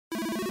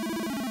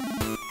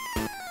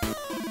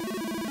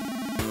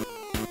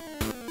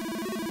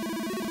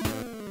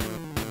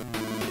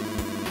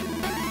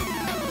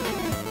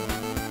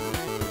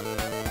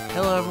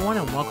everyone,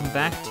 and welcome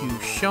back to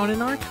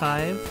Shonen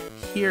Archive.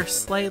 Here,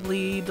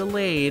 slightly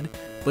delayed,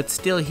 but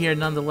still here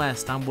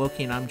nonetheless. I'm Wokey,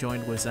 and I'm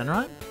joined with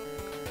Zenrot.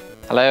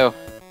 Hello.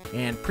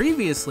 And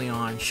previously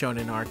on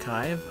Shonen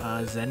Archive,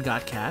 Zen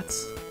got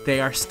cats. They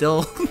are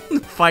still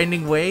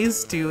finding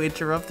ways to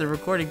interrupt the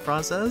recording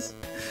process,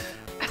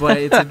 but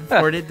it's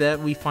important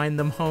that we find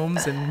them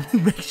homes and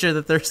make sure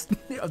that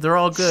they're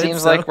all good.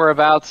 Seems like we're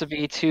about to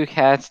be 2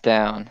 cats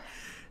down.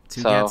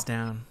 Two cats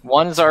down.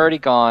 One's already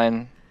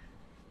gone.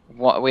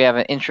 We have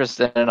an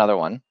interest in another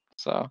one.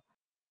 So.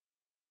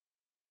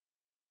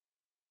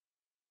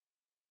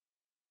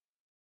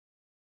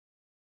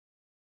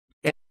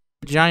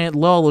 Giant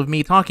lull of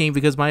me talking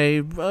because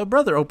my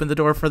brother opened the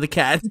door for the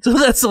cat, so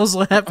that's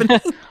also happening.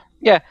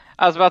 Yeah,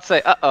 I was about to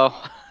say,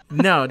 uh-oh.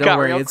 No, don't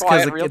worry, it's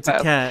because it's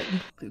fast. A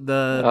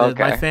cat.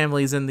 My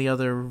family's in the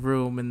other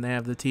room and they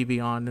have the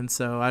TV on, and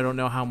so I don't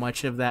know how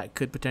much of that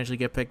could potentially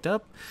get picked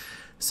up.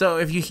 So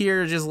if you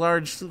hear just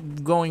large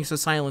going to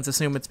silence,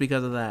 assume it's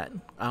because of that.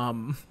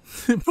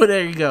 But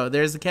there you go.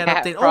 There's the cat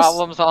update.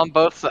 Problems on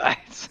both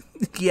sides.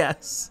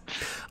 Yes.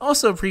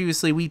 Also,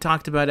 previously, we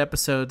talked about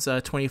episodes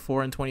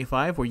 24 and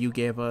 25, where you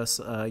gave us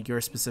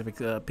your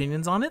specific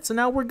opinions on it. So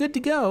now we're good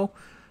to go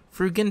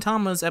for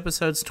Gintama's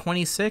episodes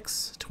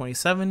 26,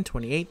 27,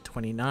 28,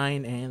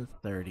 29, and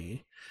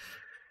 30.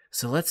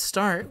 So let's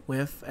start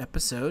with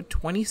episode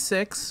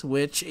 26,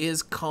 which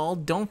is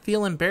called Don't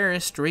Feel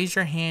Embarrassed, Raise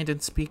Your Hand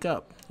and Speak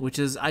Up, which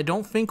is, I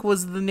don't think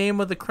was the name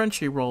of the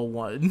Crunchyroll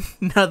one,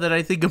 now that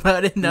I think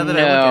about it. I look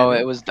at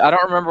it was, I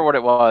don't remember what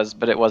it was,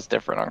 but it was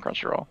different on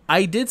Crunchyroll.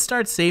 I did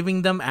start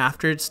saving them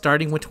after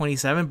starting with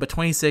 27, but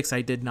 26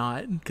 I did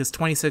not, because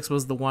 26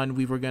 was the one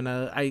we were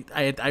gonna,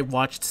 I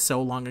watched so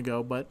long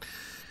ago, but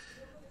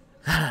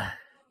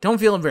don't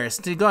feel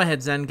embarrassed. Go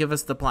ahead, Zen, give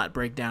us the plot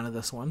breakdown of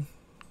this one.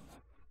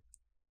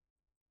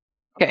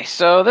 Okay,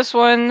 so this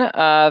one,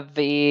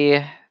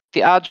 the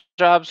Odd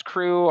Jobs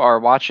crew are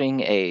watching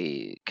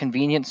a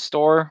convenience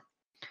store,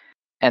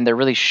 and they're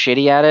really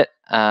shitty at it.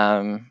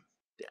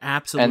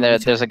 Absolutely.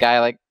 And there's a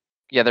guy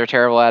they're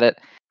terrible at it.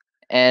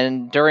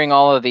 And during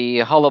all of the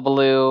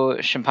hullabaloo,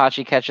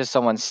 Shinpachi catches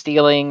someone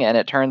stealing, and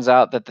it turns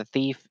out that the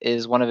thief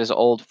is one of his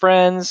old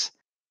friends,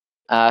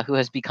 who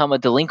has become a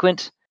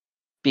delinquent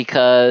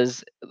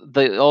because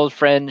the old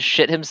friend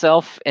shit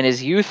himself in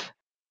his youth.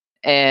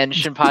 And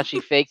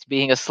Shinpachi faked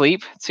being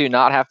asleep to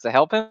not have to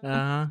help him.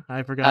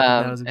 I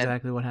forgot that was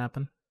exactly what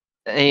happened.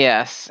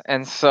 Yes,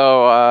 and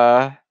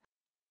so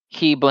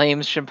he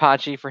blames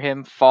Shinpachi for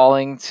him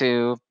falling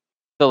to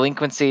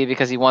delinquency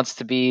because he wants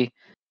to be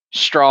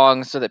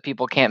strong so that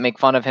people can't make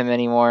fun of him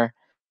anymore.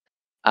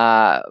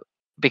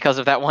 Because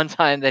of that one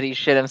time that he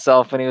shit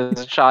himself when he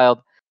was a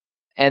child.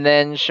 And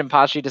then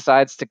Shinpachi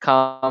decides to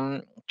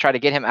come try to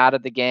get him out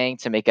of the gang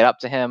to make it up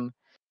to him.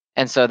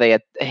 And so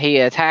he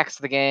attacks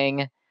the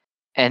gang.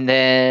 And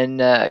then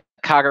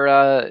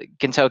Kagura,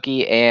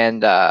 Gintoki,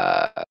 and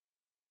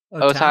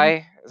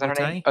Otai. Is that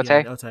her name?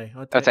 Otai?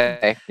 Yeah,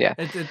 Otai, yeah.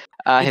 It's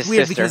his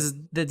weird sister. because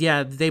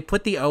they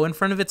put the O in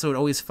front of it, so it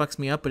always fucks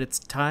me up, but it's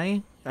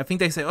Tai. I think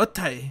they say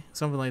Otai,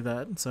 something like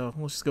that. So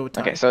we'll just go with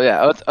Tai. Okay, so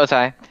yeah,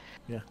 Otai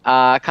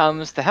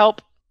comes to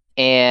help,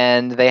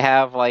 and they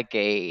have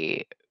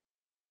a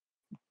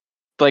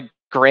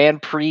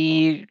Grand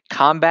Prix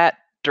combat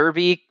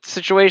derby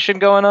situation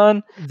going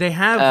on. They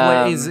have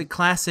what is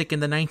classic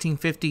in the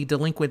 1950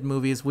 delinquent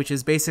movies, which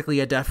is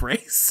basically a death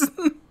race.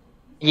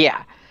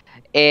 Yeah,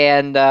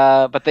 and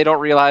but they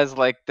don't realize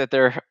that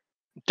they're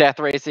death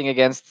racing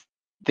against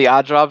the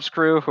Odd Jobs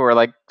crew, who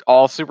are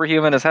all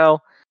superhuman as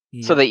hell.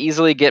 Yeah. So they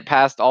easily get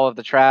past all of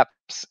the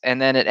traps,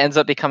 and then it ends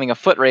up becoming a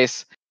foot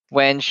race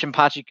when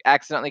Shinpachi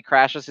accidentally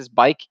crashes his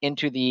bike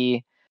into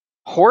the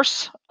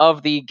horse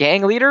of the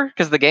gang leader,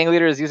 because the gang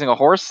leader is using a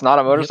horse, not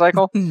a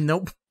motorcycle. Yep.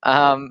 Nope.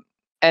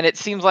 And it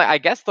seems like, I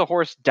guess the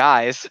horse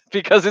dies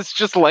because it's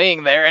just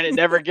laying there and it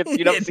never gets,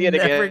 you don't see it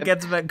again. Never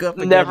gets back up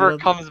again. Never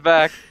comes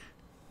back.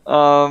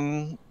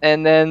 And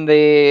then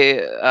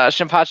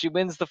Shinpachi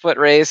wins the foot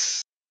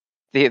race.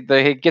 He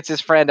gets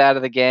his friend out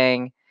of the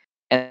gang,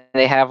 and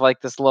they have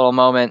this little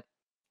moment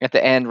at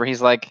the end where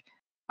he's like,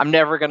 I'm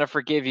never going to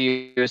forgive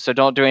you, so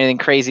don't do anything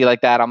crazy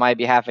like that on my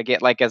behalf. I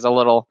get as a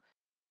little,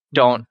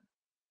 don't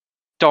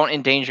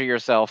endanger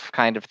yourself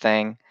kind of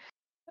thing.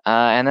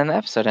 And then the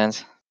episode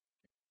ends.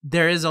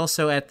 There is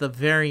also at the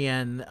very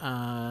end,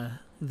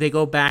 they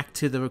go back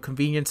to the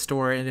convenience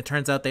store, and it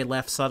turns out they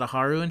left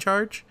Sadaharu in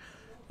charge.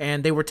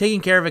 And they were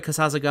taking care of it because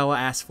Hasegawa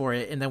asked for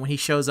it. And then when he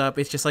shows up,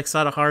 it's just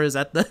Sadaharu's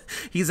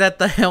he's at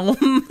the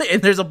helm,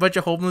 and there's a bunch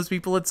of homeless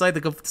people inside.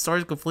 The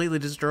store's completely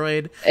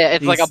destroyed.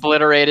 It's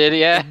obliterated,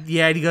 yeah.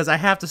 Yeah, and he goes, I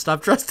have to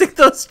stop trusting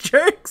those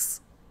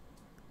jerks.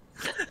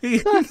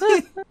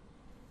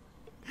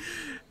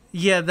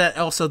 Yeah, that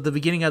also, the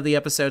beginning of the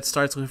episode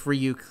starts with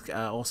Ryuk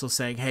also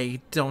saying,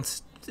 hey,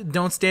 don't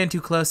stand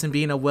too close and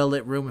be in a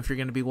well-lit room if you're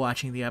going to be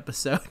watching the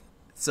episode.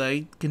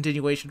 So,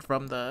 continuation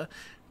from the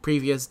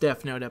previous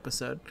Death Note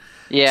episode.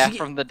 Yeah,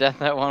 from the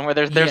Death Note one, where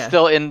they're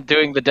still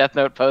doing the Death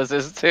Note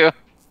poses, too.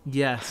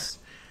 Yes.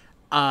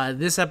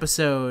 This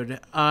episode,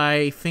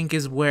 I think,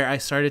 is where I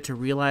started to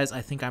realize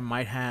I think I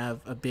might have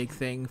a big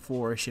thing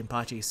for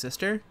Shinpachi's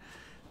sister,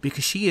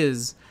 because she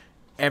is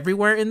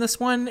everywhere in this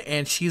one,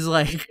 and she's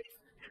like,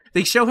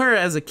 they show her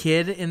as a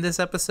kid in this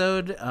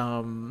episode,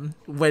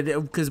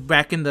 when, because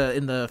back in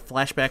the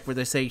flashback where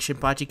they say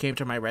Shinpachi came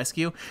to my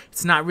rescue,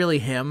 it's not really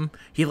him.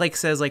 He like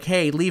says like,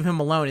 "Hey, leave him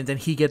alone," and then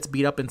he gets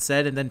beat up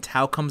instead, and then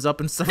Tao comes up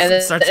and starts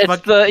it's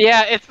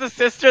it's the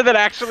sister that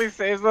actually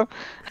saves them.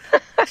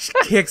 She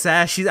kicks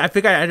ass. I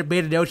think I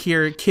made a note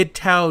here: Kid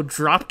Tao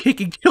drop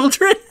kicking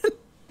children.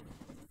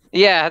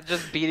 Yeah,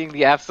 just beating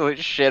the absolute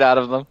shit out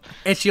of them.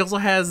 And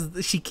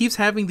she keeps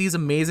having these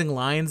amazing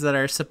lines that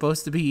are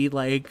supposed to be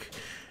like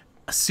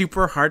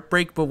super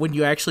heartbreak, but when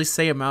you actually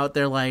say them out,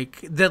 they're like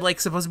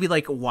supposed to be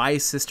like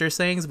wise sister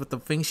sayings, but the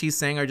things she's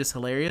saying are just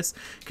hilarious.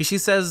 Because she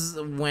says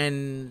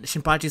when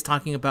Shinpachi's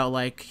talking about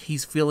like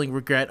he's feeling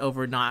regret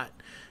over not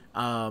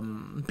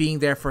being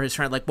there for his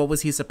friend, like what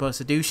was he supposed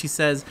to do, she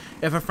says,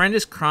 if a friend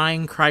is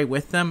crying, cry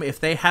with them. If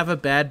they have a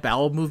bad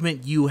bowel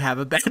movement, you have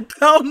a bad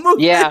bowel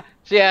movement.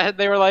 Yeah,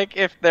 they were like,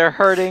 if they're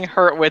hurting,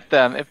 hurt with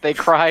them. If they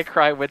cry,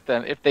 cry with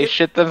them. If they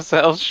shit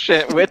themselves,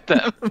 shit with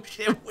them.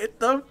 Shit with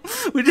them,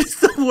 which is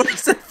the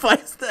worst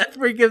advice to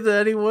ever give to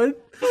anyone.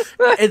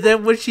 And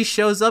then when she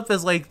shows up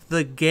as like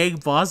the gang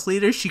boss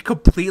leader, she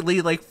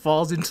completely like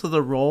falls into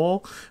the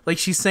role. Like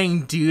she's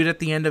saying "dude" at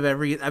the end of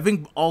I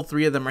think all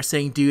three of them are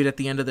saying "dude" at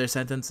the end of their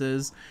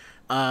sentences.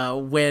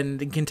 When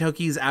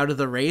Gintoki's out of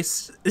the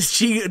race,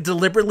 she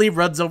deliberately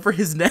runs over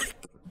his neck.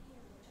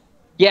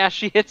 Yeah,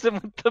 she hits him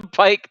with the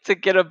bike to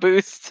get a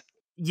boost.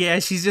 Yeah,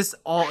 she's just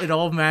it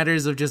all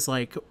matters of just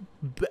like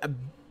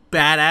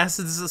badass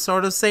to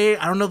sort of say.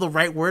 I don't know the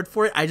right word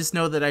for it. I just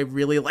know that I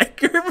really like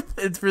her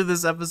for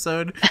this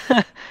episode.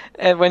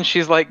 And when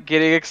she's like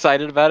getting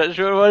excited about it,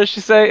 what does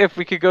she say? If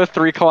we could go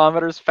 3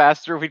 kilometers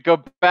faster, we'd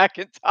go back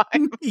in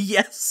time.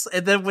 Yes.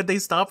 And then when they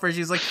stop her,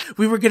 she's like,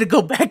 we were going to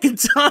go back in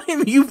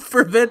time. You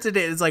prevented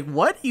it. It's like,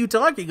 what are you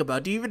talking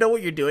about? Do you even know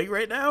what you're doing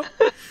right now?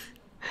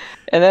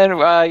 And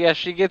then,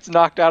 she gets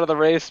knocked out of the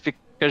race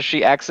because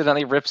she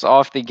accidentally rips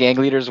off the gang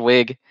leader's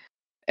wig.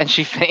 And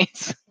she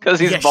faints because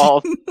he's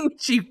bald.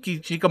 She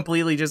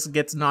completely just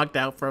gets knocked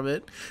out from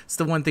it. It's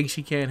the one thing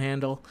she can't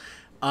handle.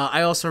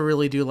 I also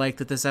really do like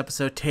that this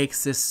episode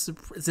takes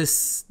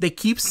this. They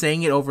keep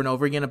saying it over and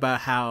over again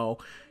about how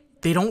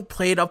they don't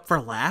play it up for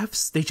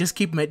laughs. They just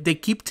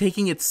keep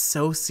taking it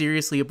so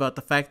seriously about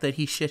the fact that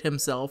he shit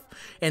himself,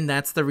 and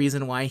that's the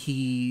reason why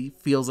he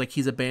feels like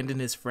he's abandoned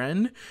his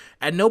friend.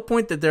 At no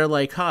point that they're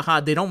like,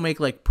 haha, they don't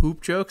make like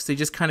poop jokes. They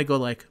just kind of go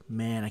like,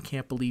 man, I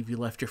can't believe you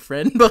left your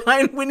friend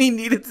behind when he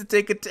needed to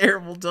take a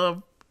terrible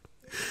dump.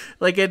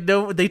 Like,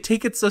 they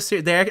take it so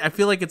serious. I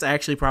feel like it's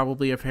actually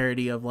probably a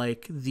parody of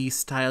like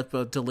these type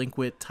of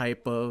delinquent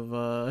type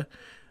of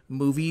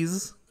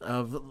movies,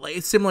 of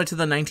like similar to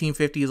the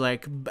 1950s,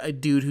 like a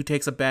dude who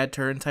takes a bad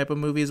turn type of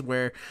movies,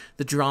 where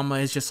the drama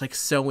is just like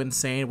so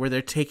insane, where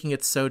they're taking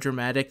it so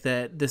dramatic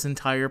that this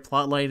entire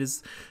plotline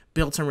is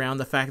built around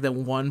the fact that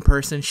one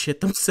person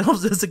shit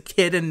themselves as a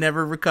kid and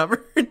never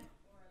recovered.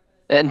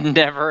 And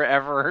never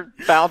ever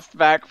bounced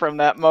back from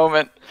that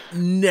moment.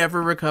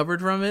 Never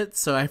recovered from it,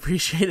 so I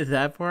appreciated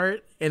that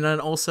part. And then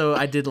also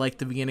I did like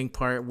the beginning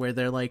part where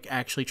they're like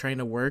actually trying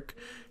to work,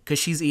 because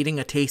she's eating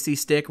a tasty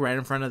stick right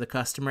in front of the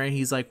customer, and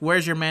he's like,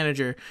 where's your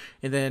manager?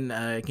 And then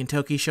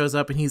Gintoki shows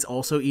up and he's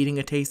also eating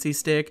a tasty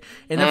stick,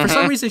 and then for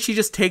some reason she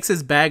just takes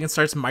his bag and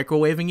starts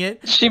microwaving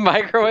it. She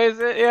microwaves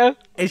it, yeah.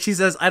 And she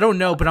says, I don't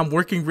know, but I'm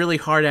working really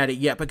hard at it.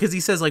 Yep. Because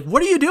he says like,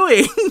 what are you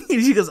doing?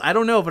 And she goes, I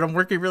don't know, but I'm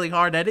working really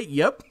hard at it.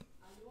 Yep.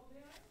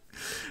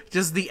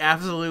 Just the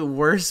absolute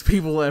worst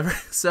people ever.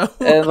 So,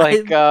 and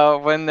like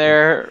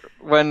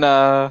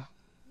when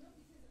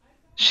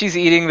she's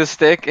eating the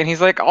stick and he's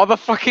like, all the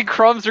fucking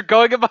crumbs are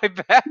going in my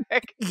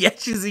bag. Yeah,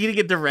 she's eating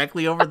it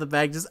directly over the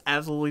bag, just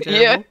absolutely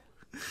terrible. Yeah.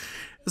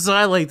 So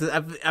I liked it.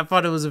 I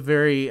thought it was a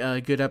very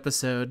good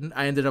episode.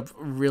 I ended up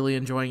really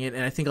enjoying it,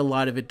 and I think a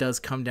lot of it does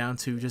come down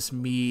to just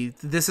me.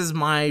 This is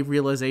my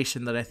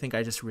realization that I think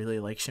I just really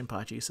like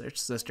Shinpachi's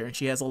sister, and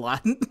she has a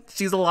lot.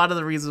 She's a lot of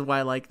the reasons why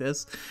I like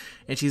this,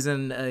 and she's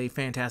in a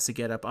fantastic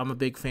getup. I'm a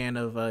big fan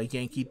of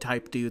Yankee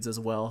type dudes as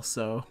well,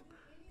 so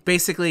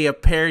basically a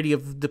parody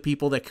of the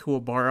people that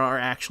Kuwabara are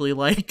actually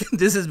like.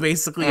 This is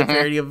basically a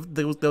parody of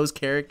those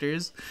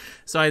characters,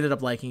 so I ended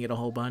up liking it a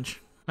whole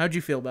bunch. How'd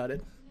you feel about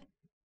it?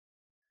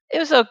 It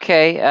was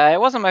okay.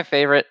 It wasn't my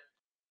favorite.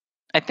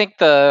 I think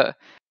I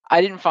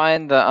didn't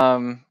find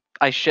the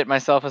I shit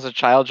myself as a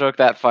child joke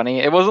that funny.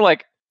 It wasn't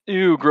like,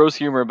 ew, gross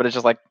humor, but it's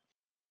just like,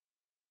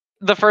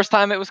 the first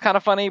time it was kind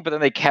of funny, but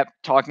then they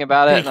kept talking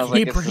about it, and I was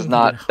like, this is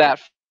not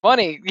that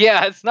funny.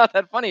 Yeah, it's not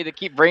that funny to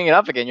keep bringing it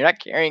up again. You're not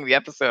carrying the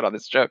episode on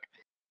this joke.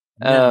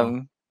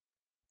 No.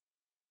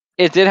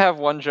 It did have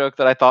one joke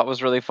that I thought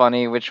was really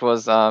funny, which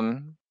was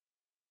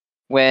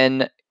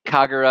when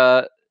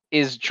Kagura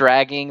is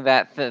dragging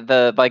that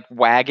the like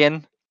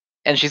wagon,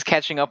 and she's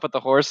catching up with the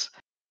horse,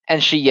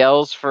 and she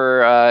yells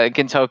for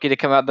Gintoki to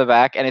come out the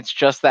back, and it's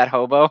just that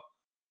hobo,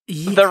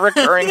 the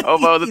recurring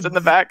hobo that's in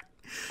the back.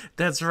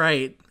 That's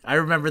right. I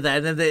remember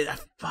that. And then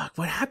fuck,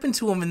 what happened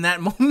to him in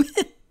that moment?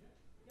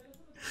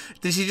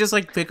 Did she just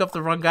like pick up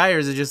the wrong guy, or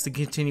is it just a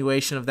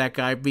continuation of that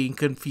guy being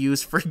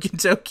confused for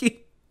Gintoki?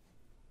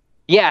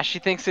 Yeah, she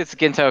thinks it's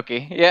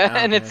Gintoki. Yeah,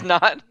 and it's Okay.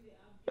 not.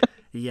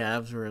 Yeah,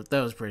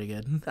 that was pretty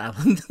good.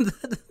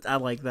 I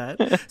like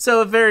that.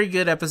 So a very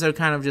good episode,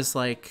 kind of just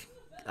like,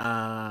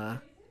 kind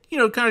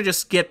of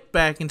just get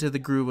back into the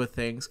groove of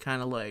things.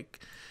 Kind of like,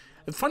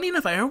 funny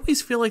enough, I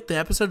always feel like the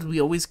episodes we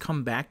always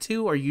come back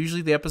to are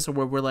usually the episode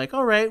where we're like,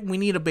 all right, we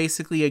need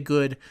basically a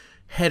good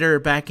header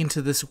back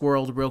into this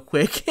world real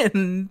quick,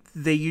 and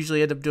they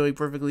usually end up doing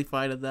perfectly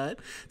fine at that.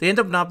 They end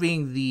up not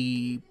being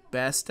the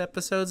best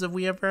episodes that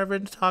we ever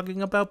been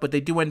talking about, but they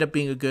do end up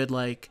being a good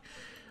like,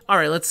 all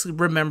right, let's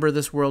remember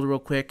this world real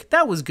quick.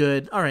 That was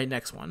good. All right,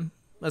 next one.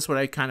 That's what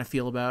I kind of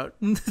feel about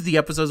the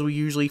episodes we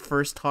usually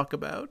first talk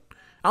about.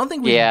 I don't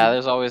think we. Yeah,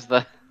 there's always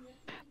the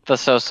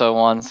so-so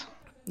ones.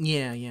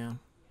 Yeah, yeah.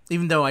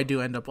 Even though I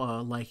do end up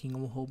liking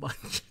them a whole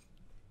bunch.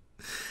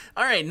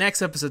 All right,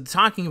 next episode.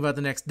 Talking about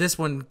the next. This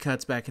one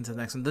cuts back into the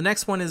next one. The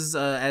next one is,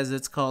 as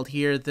it's called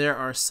here, there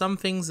are some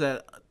things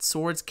that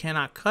swords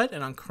cannot cut,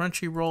 and on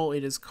Crunchyroll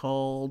it is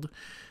called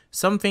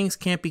Some Things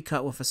Can't Be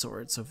Cut with a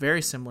Sword. So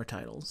very similar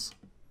titles.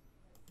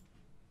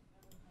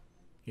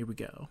 Here we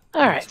go.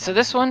 All right, so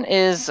this one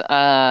is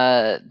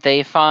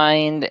they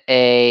find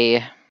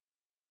a.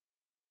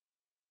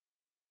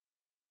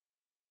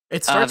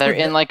 It starts. They're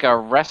in like a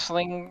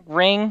wrestling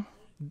ring.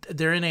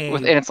 They're in a.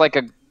 And it's like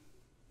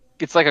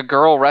a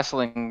girl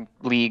wrestling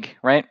league,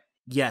 right?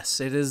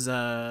 Yes, it is.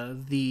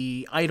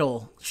 The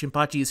idol,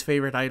 Shinpachi's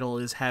favorite idol,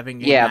 is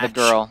having a match.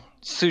 The girl,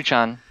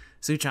 Suchan.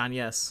 Suchan,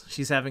 yes,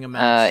 she's having a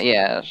match.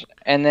 Yeah,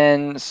 and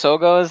then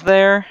Sogo is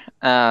there.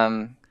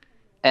 And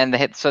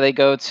so they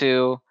go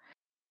to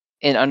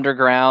an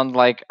underground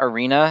like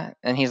arena,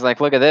 and he's like,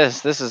 "Look at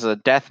this! This is a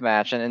death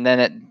match." And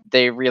then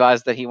they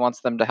realize that he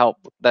wants them to help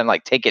them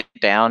like take it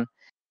down.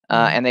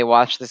 And they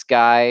watch this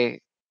guy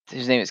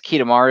whose name is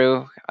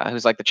Kitamaru,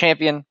 who's like the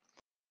champion,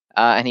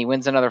 and he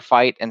wins another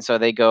fight. And so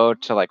they go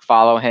to like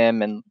follow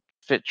him and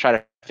try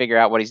to figure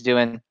out what he's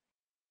doing.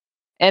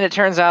 And it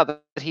turns out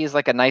that he's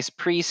like a nice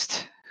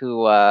priest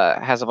who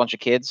has a bunch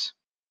of kids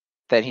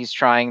that he's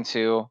trying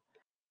to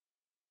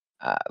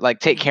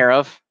like take care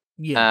of.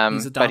 Yeah,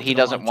 but he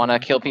doesn't want to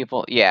kill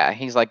people. Yeah,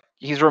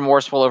 he's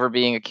remorseful over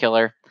being a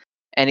killer,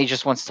 and he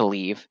just wants to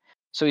leave.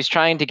 So he's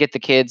trying to get the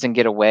kids and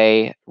get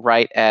away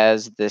right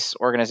as this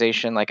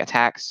organization like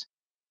attacks.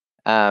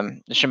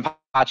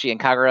 Shinpachi and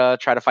Kagura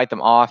try to fight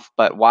them off,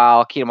 but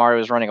while Kitamaru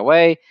is running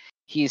away,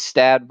 he's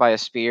stabbed by a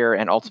spear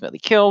and ultimately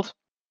killed.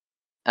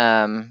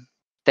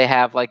 They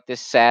have like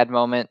this sad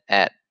moment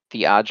at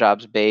the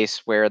Oddjob's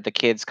base where the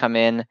kids come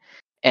in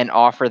and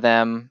offer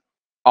them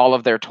all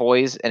of their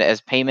toys and as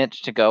payment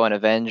to go and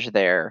avenge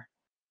their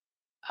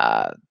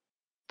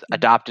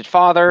adopted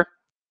father.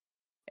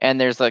 And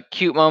there's a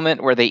cute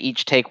moment where they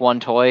each take one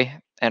toy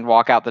and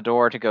walk out the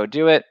door to go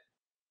do it.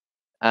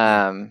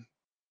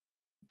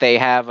 They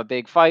have a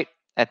big fight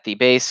at the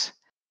base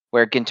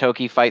where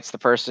Gintoki fights the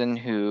person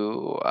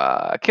who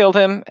killed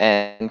him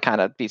and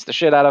kind of beats the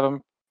shit out of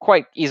him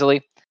quite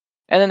easily.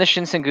 And then the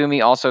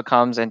Shinsengumi also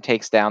comes and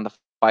takes down the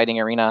fighting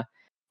arena.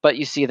 But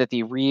you see that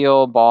the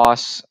real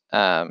boss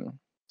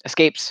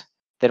escapes.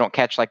 They don't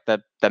catch like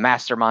the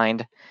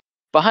mastermind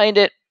behind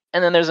it.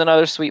 And then there's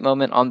another sweet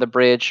moment on the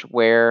bridge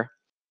where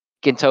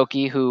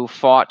Gintoki, who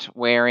fought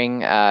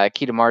wearing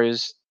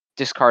Kitamaru's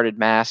discarded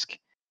mask,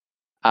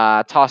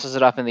 tosses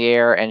it up in the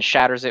air and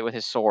shatters it with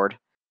his sword,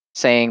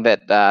 saying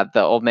that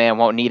the old man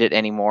won't need it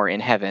anymore in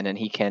heaven and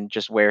he can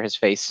just wear his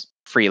face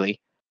freely.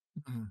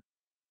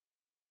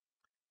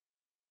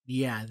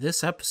 Yeah,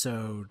 this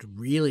episode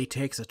really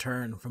takes a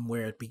turn from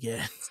where it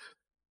begins.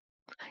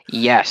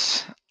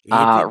 Yes.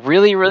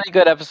 Really, really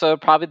good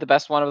episode. Probably the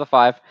best one of the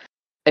 5.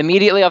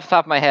 Immediately off the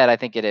top of my head, I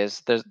think it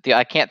is.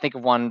 I can't think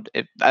of one.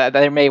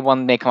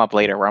 One may come up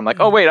later where I'm like,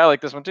 oh wait, I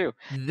like this one too.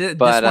 This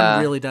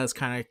one really does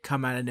kind of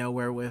come out of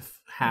nowhere with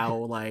how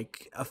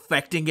like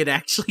affecting it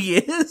actually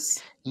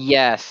is.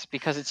 Yes,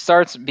 because it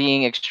starts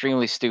being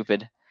extremely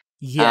stupid.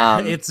 Yeah,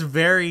 it's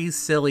very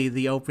silly,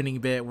 the opening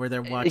bit where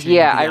they're watching.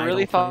 Yeah, I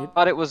really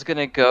thought it was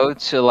gonna go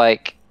to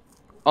like,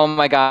 oh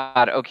my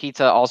god,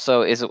 Okita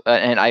also is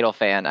an Idol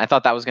fan. I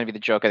thought that was gonna be the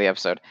joke of the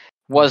episode.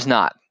 Was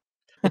not.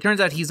 It turns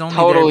out he's only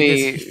totally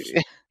there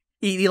because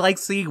he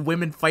likes seeing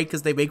women fight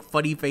because they make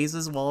funny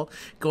faces while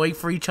going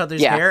for each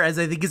other's hair, as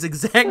I think his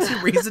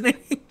exact reasoning.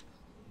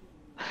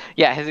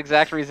 Yeah, his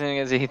exact reasoning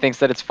is he thinks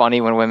that it's funny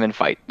when women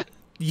fight.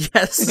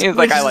 Yes. He's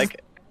like, I like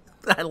it.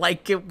 I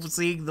like it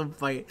seeing them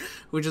fight,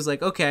 which is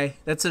like, okay,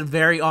 that's a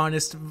very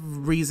honest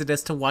reason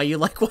as to why you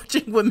like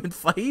watching women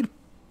fight.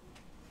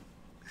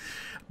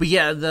 But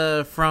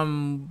yeah,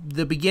 from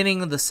the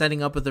beginning, the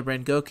setting up of the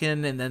Rengoku,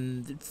 and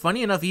then,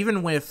 funny enough,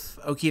 even with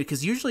Okita,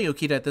 because usually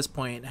Okita at this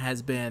point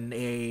has been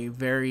a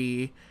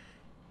very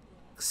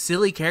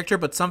silly character,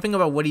 but something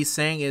about what he's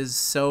saying is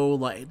so,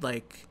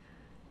 like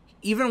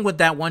even with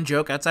that one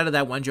joke, outside of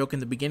that one joke in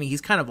the beginning,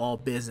 he's kind of all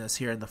business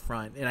here in the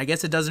front. And I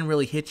guess it doesn't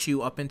really hit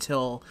you up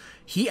until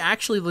he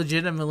actually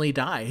legitimately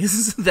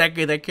dies. that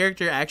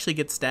character actually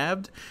gets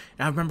stabbed.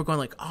 And I remember going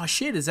like, oh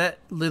shit, is that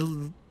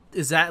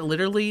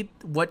literally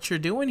what you're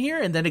doing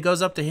here? And then it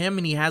goes up to him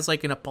and he has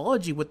like an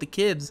apology with the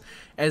kids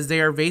as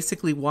they are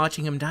basically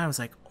watching him die. I was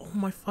like, oh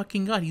my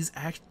fucking god,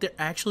 they're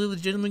actually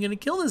legitimately going to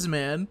kill this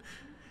man.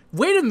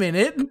 Wait a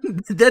minute.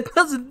 That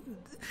doesn't...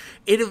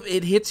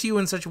 It hits you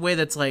in such a way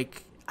that's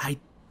like, I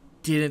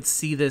didn't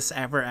see this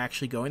ever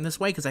actually going this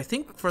way, because I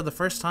think for the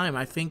first time,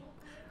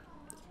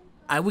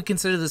 I would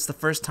consider this the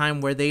first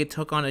time where they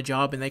took on a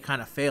job and they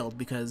kind of failed,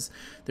 because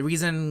the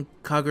reason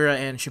Kagura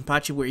and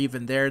Shinpachi were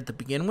even there to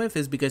begin with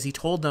is because he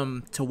told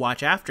them to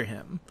watch after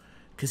him,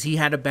 because he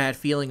had a bad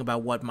feeling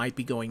about what might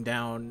be going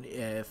down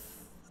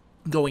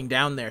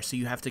there, so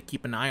you have to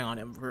keep an eye on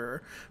him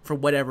for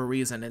whatever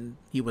reason, and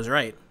he was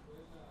right.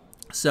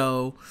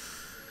 So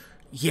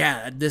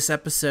yeah, this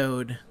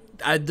episode,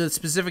 the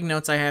specific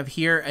notes I have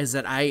here is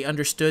that I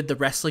understood the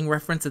wrestling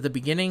reference at the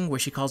beginning where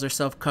she calls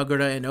herself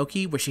Kagura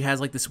Inoki, where she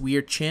has like this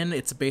weird chin.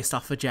 It's based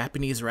off a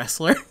Japanese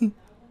wrestler,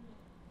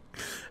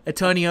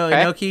 Antonio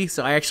Inoki.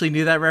 So I actually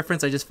knew that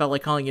reference. I just felt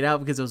like calling it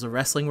out because it was a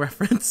wrestling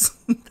reference,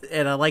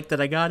 and I like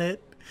that I got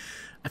it.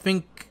 I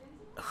think,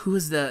 who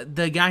is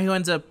the guy who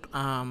ends up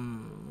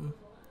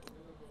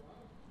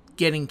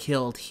getting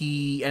killed?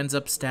 He ends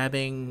up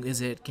stabbing, is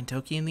it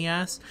Gintoki in the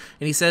ass?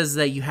 And he says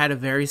that you had a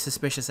very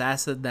suspicious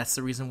ass, and that's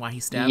the reason why he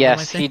stabbed him.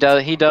 Yes, he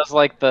does. He does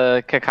like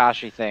the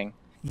Kakashi thing.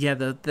 Yeah,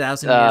 the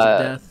 1,000 years of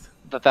death.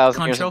 The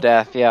 1,000 years of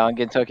death, yeah, on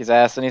Gintoki's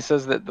ass, and he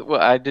says that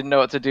I didn't know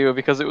what to do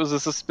because it was a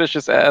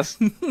suspicious ass.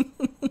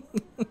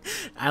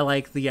 I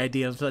like the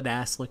idea of an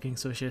ass looking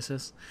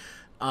suspicious.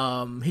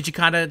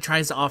 Hijikata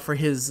tries to offer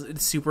his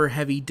super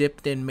heavy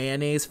dipped in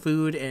mayonnaise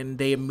food, and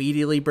they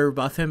immediately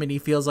rebuff him, and he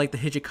feels like the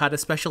Hijikata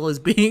special is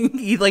being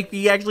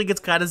he actually gets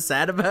kind of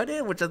sad about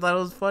it, which I thought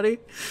was funny.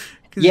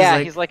 Yeah,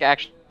 he's like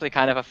actually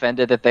kind of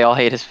offended that they all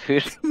hate his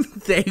food.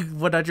 They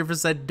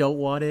 100% don't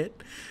want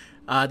it.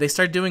 They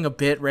start doing a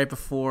bit right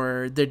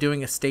before they're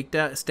doing a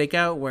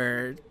stakeout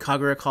where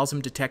Kagura calls him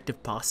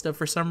Detective Pasta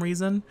for some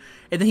reason.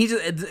 And then he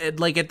just,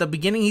 like, at the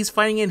beginning he's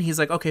fighting it and he's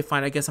like, okay,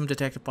 fine, I guess I'm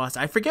Detective Pasta.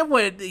 I forget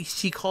what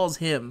she calls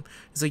him.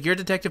 He's like, you're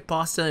Detective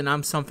Pasta and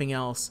I'm something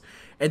else.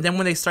 And then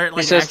when they start,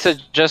 like... He says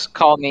to just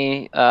call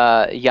me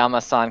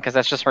Yama-san, because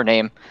that's just her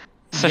name.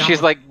 So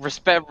she's like,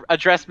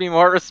 address me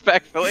more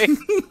respectfully.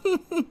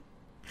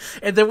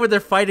 And then when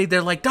they're fighting,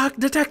 they're like,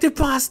 Detective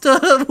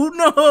Pasta.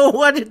 No,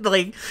 what?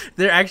 Like,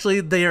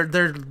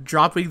 they're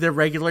dropping their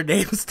regular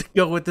names to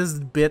go with this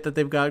bit that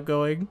they've got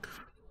going.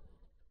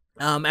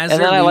 And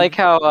then I like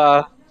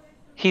how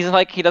he's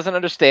like, he doesn't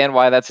understand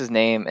why that's his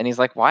name, and he's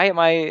like, why am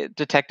I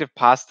Detective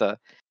Pasta?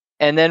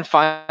 And then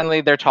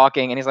finally they're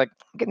talking, and he's like,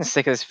 I'm getting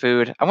sick of this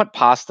food. I want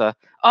pasta.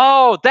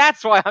 Oh,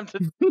 that's why I'm.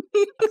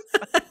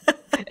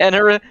 And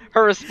her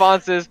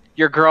response is,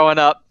 "You're growing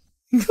up."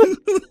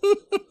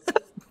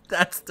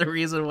 That's the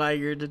reason why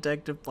you're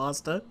Detective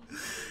Pasta.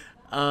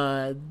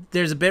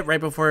 There's a bit right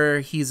before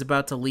he's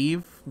about to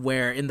leave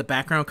where in the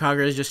background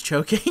Kagura is just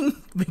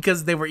choking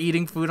because they were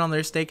eating food on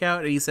their stakeout,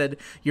 and he said,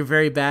 you're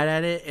very bad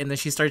at it, and then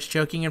she starts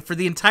choking, and for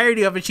the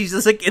entirety of it she's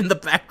just like in the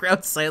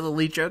background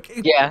silently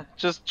choking. Yeah,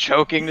 just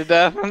choking to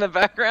death in the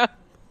background.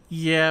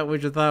 Yeah,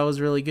 which I thought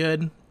was really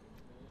good.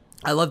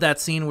 I love that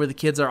scene where the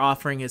kids are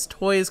offering his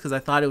toys, because I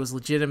thought it was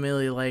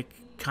legitimately like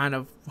kind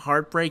of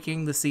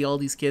heartbreaking to see all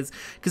these kids,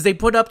 because they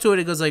put up to it.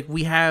 It goes like,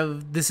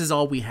 this is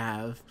all we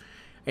have,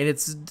 and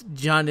it's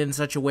done in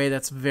such a way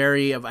that's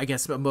very, I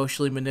guess,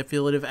 emotionally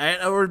manipulative,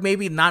 or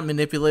maybe not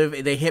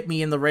manipulative. They hit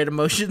me in the right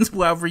emotions,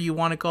 however you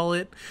want to call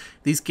it.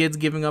 These kids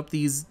giving up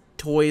these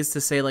toys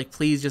to say like,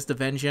 please just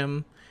avenge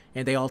him,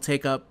 and they all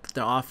take up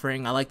the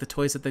offering. I like the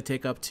toys that they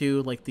take up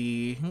too, like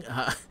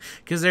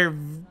because they're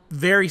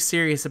very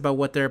serious about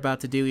what they're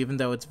about to do, even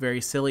though it's very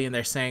silly, and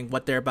they're saying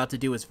what they're about to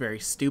do is very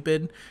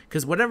stupid,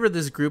 because whatever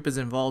this group is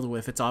involved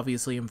with, it's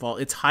obviously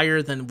involved, it's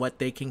higher than what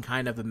they can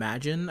kind of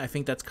imagine. I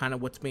think that's kind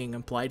of what's being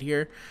implied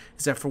here,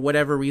 is that for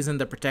whatever reason,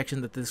 the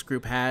protection that this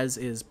group has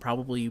is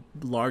probably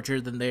larger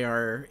than they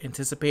are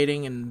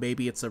anticipating, and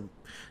maybe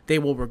they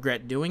will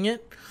regret doing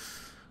it.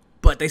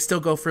 But they still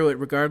go through it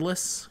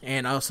regardless.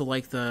 And I also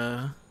like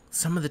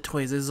some of the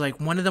toys. It's like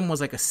one of them was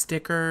like a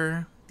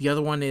sticker. The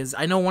other one is,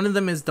 I know one of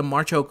them is the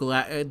Marcho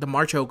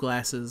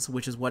glasses,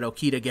 which is what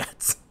Okita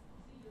gets.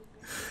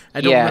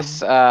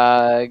 Yes,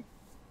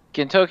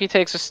 Gintoki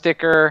takes a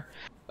sticker.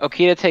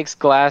 Okita takes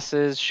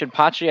glasses.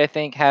 Shinpachi, I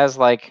think, has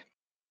like,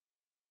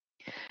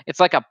 it's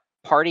like a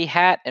party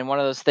hat and one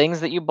of those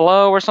things that you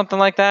blow or something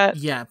like that.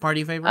 Yeah,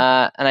 party favor.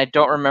 And I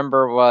don't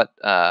remember what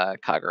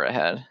Kagura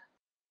had.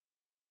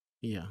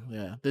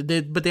 Yeah. But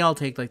they all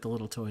take like the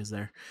little toys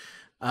there.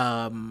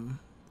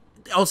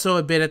 Also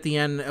a bit at the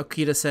end,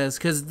 Okita says,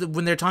 because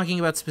when they're talking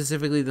about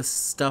specifically the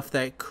stuff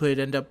that could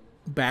end up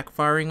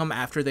backfiring them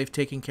after they've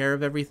taken care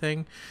of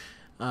everything,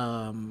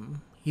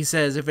 He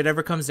says, if it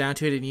ever comes down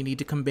to it and you need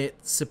to commit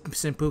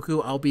seppuku,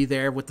 I'll be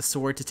there with the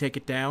sword to take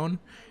it down.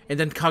 And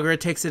then Kagura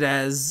takes it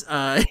as,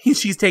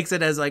 she takes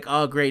it as like,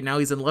 oh great, now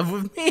he's in love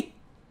with me.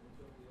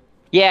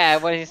 Yeah,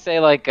 what did he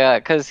say? Like,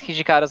 because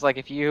Hijikata's like,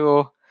 if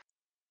you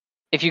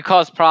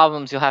cause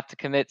problems, you'll have to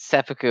commit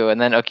seppuku. And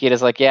then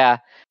Okita's like, yeah,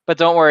 but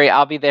don't worry,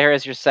 I'll be there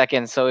as your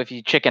second. So if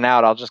you chicken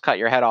out, I'll just cut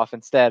your head off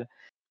instead.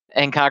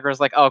 And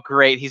Kagura's like, oh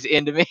great, he's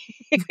into me.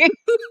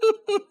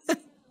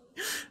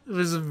 It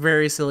was a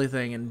very silly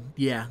thing, and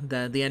yeah,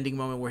 the ending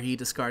moment where he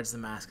discards the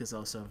mask is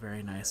also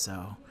very nice.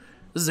 So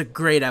this is a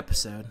great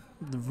episode.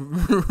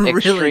 Really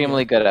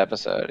Extremely good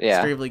episode. Yeah,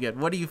 extremely good.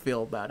 What do you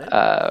feel about it?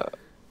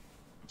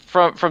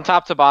 From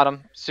top to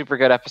bottom, super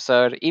good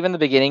episode. Even the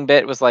beginning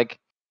bit was like,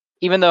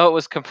 even though it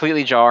was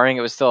completely jarring,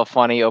 it was still a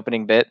funny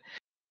opening bit.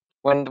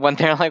 When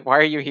they're like, "Why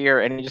are you here?"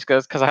 and he just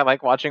goes, "Because I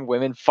like watching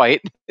women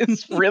fight."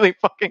 It's really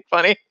fucking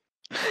funny.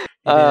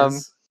 It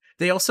is.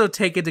 They also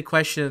take into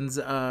questions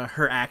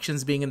her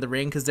actions being in the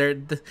ring because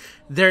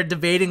they're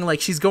debating like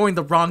she's going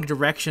the wrong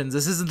directions.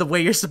 This isn't the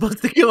way you're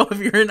supposed to go if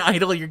you're an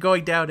idol. You're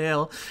going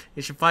downhill.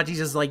 And Shinpachi's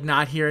just like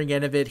not hearing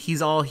any of it.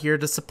 He's all here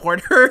to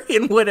support her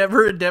in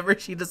whatever endeavor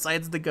she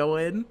decides to go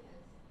in.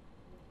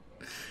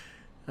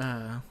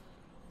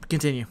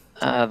 Continue.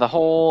 The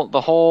whole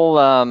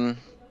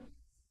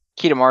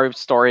Kitamaru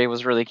story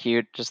was really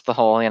cute. Just the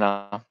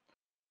whole,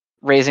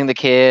 raising the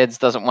kids,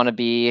 doesn't want to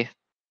be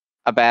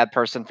a bad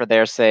person for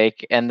their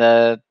sake, and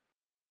the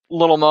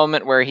little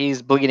moment where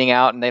he's bleeding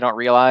out and they don't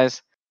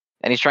realize,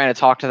 and he's trying to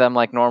talk to them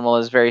like normal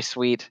is very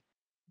sweet.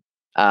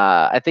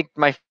 I think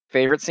my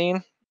favorite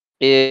scene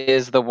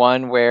is the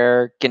one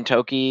where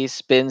Gintoki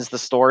spins the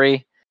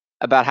story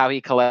about how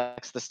he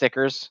collects the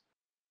stickers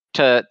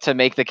to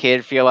make the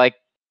kid feel like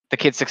the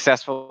kid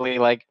successfully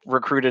like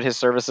recruited his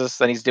services,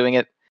 and he's doing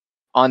it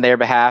on their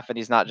behalf, and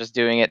he's not just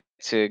doing it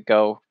to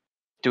go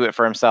do it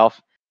for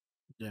himself.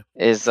 Yeah.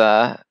 Is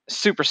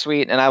super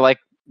sweet, and I like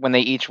when they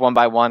each one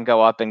by one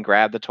go up and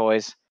grab the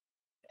toys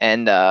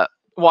and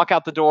walk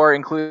out the door,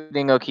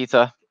 including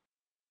Okita.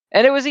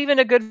 And it was even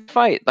a good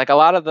fight. Like a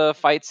lot of the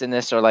fights in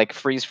this are like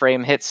freeze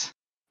frame hits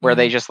where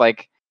they just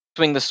like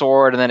swing the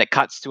sword and then it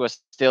cuts to a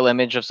still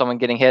image of someone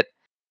getting hit.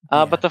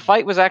 But the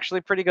fight was actually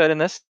pretty good in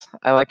this.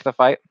 I liked the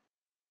fight.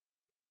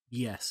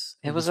 Yes,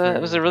 It was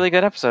a really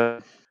good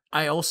episode.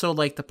 I also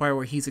like the part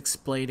where he's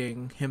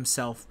explaining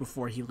himself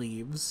before he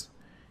leaves.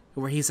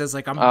 Where he says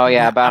like,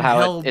 about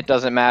how it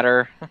doesn't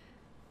matter.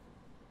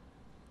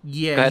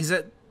 Yeah,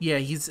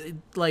 he's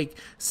like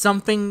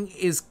something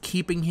is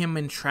keeping him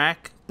in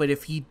track, but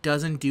if he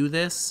doesn't do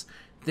this,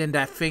 then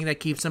that thing that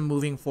keeps him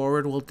moving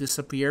forward will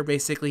disappear.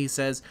 Basically, he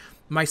says,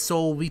 my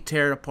soul will be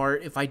teared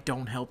apart if I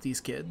don't help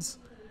these kids.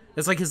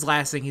 That's like his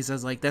last thing. He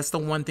says like, that's the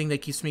one thing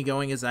that keeps me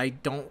going is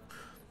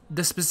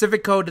the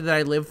specific code that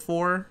I live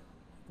for,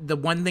 the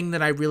one thing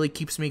that I really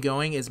keeps me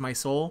going is my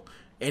soul,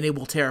 and it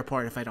will tear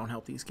apart if I don't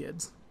help these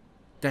kids.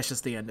 That's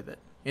just the end of it.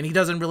 And he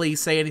doesn't really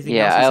say anything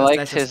else. Yeah,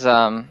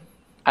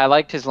 I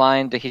liked his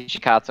line to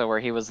Hijikata where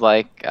he was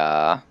like,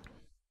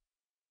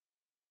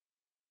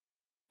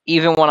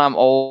 even when I'm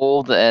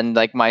old and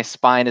like my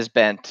spine is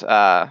bent,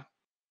 I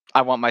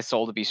want my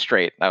soul to be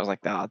straight. I was like,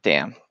 oh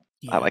damn.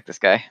 Yeah. I like this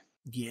guy.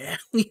 Yeah,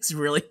 he's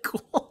really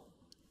cool.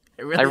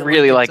 I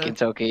really like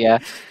Gintoki, yeah.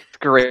 It's a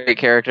great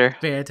character.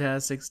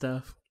 Fantastic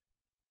stuff.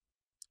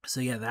 So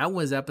yeah, that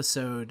was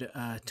episode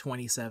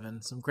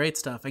 27. Some great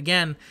stuff.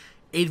 Again,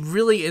 it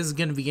really is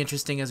going to be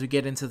interesting as we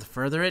get into the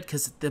further it,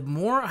 because the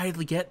more I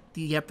get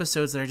the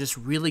episodes that are just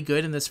really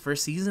good in this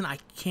first season, I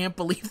can't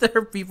believe there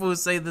are people who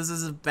say this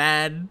is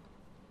bad.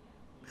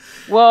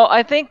 Well,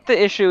 I think the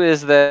issue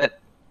is that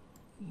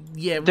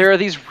there are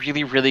these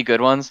really, really good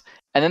ones,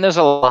 and then there's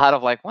a lot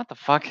of like, what the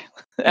fuck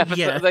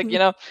episodes,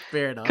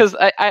 fair enough. Because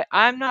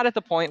I'm not at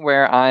the point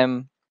where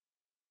I'm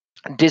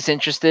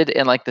disinterested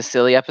in like the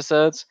silly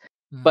episodes,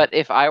 but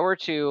if I were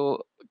to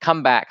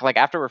come back, like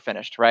after we're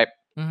finished, right?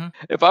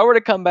 If I were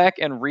to come back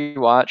and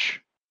rewatch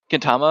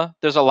Gintama,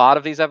 there's a lot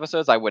of these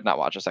episodes I would not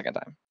watch a second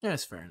time. Yeah,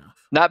 that's fair enough.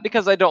 Not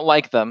because I don't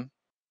like them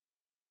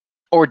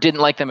or didn't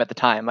like them at the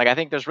time. Like I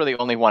think there's really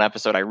only one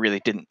episode I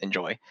really didn't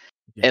enjoy,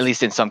 at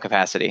least in some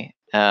capacity.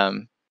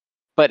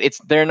 But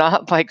they're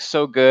not like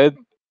so good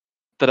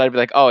that I'd be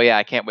like, oh yeah,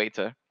 I can't wait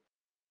to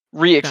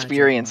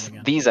re-experience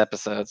these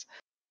episodes.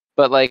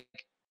 But like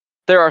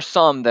there are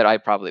some that I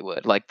probably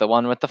would, like the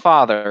one with the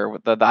father,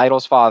 with the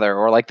idol's father,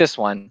 or like this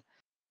one.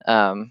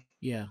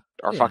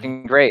 Are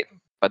fucking great,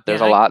 but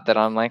there's a lot that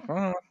I'm like,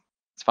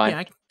 it's fine.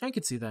 Yeah, I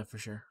could see that for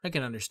sure. I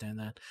can understand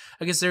that.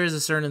 I guess there is a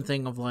certain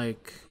thing of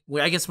like,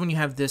 I guess when you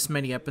have this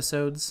many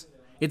episodes,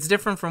 it's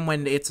different from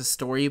when it's a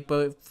story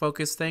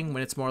focused thing,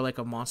 when it's more like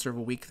a monster of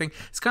a week thing.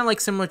 It's kind of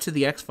like similar to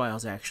the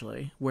X-Files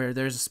actually, where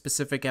there's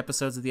specific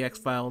episodes of the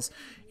X-Files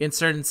in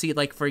certain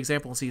like for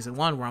example season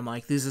 1 where I'm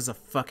like, this is a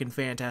fucking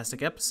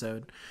fantastic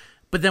episode.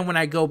 But then when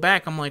I go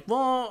back, I'm like,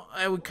 well,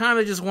 I would kind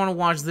of just want to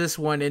watch this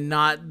one and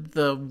not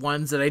the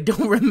ones that I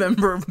don't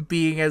remember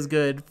being as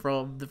good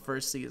from the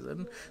first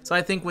season. So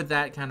I think with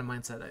that kind of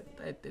mindset,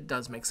 it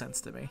does make sense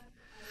to me.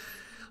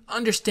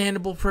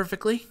 Understandable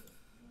perfectly.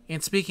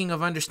 And speaking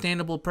of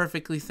understandable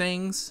perfectly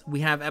things,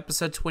 we have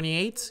episode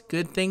 28.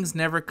 Good things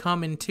never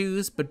come in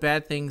twos, but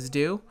bad things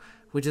do.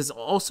 Which is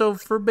also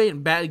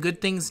forbidden.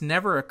 Good things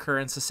never occur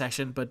in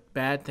succession, but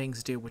bad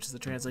things do, which is the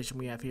translation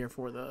we have here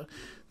for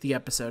the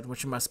episode,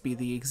 which must be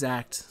the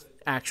exact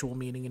actual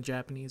meaning in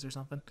Japanese or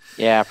something.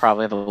 Yeah,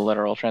 probably the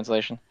literal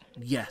translation.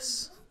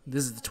 Yes.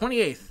 This is the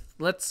 28th.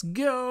 Let's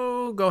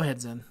go. Go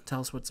ahead, Zen. Tell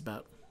us what it's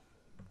about.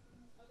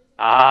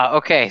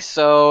 Okay,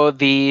 so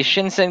the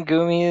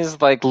Shinsengumi's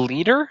like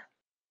leader,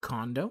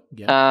 Kondo,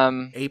 yeah.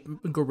 um, Ape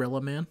Gorilla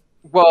Man.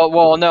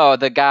 well, no,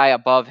 the guy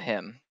above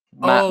him,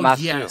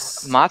 Matsu,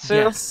 Yes. Matsu,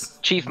 Yes.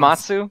 Chief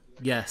Matsu,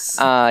 Yes.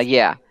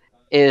 yeah,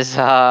 is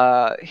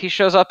he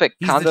shows up at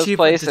He's Kondo's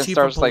place and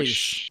starts like,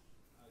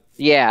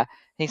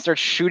 he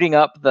starts shooting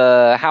up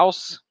the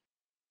house,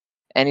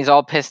 and he's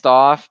all pissed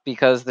off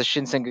because the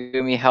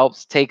Shinsengumi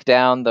helps take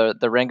down the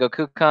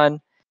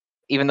Rengokukan.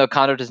 Even though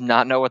Kondo does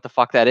not know what the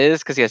fuck that is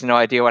because he has no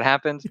idea what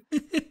happened.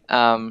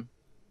 And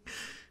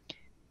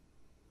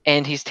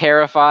he's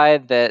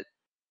terrified that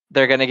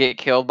they're going to get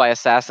killed by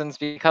assassins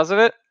because of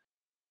it.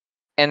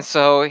 And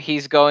so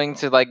he's going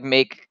to like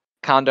make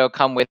Kondo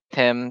come with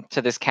him to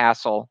this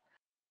castle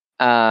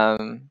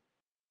to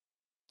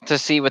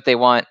see what they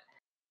want.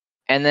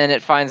 And then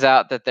it finds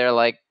out that they're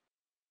like,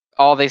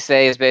 all they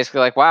say is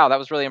basically like, wow, that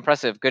was really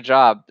impressive. Good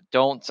job.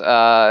 Don't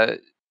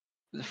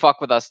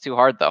fuck with us too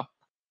hard though.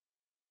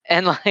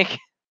 And like...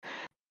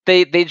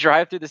 They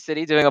drive through the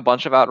city doing a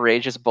bunch of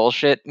outrageous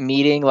bullshit,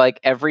 meeting like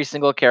every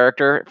single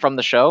character from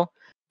the show,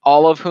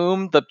 all of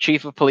whom the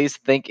chief of police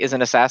think is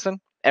an assassin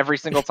every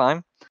single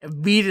time.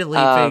 Immediately,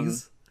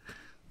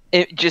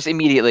 just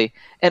immediately.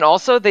 And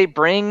also they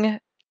bring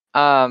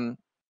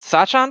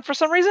Sachan for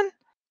some reason,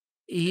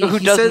 who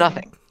does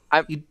nothing.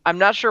 I'm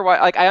not sure why.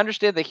 Like I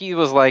understand that he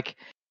was like,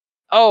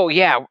 oh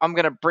yeah, I'm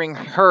gonna bring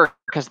her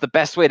because the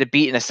best way to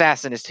beat an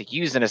assassin is to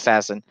use an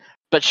assassin,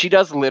 but she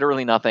does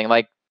literally nothing.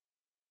 Like.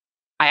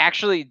 I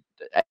actually,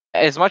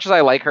 as much as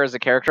I like her as a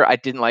character, I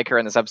didn't like her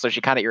in this episode.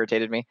 She kind of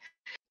irritated me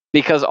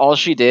because all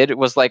she did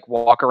was like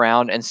walk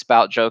around and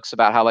spout jokes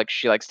about how like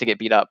she likes to get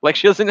beat up. Like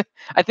she doesn't.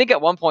 I think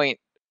at one point,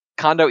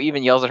 Kondo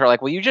even yells at her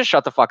like, "Will you just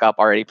shut the fuck up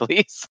already,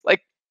 please?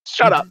 Like,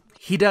 shut up."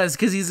 He does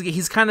because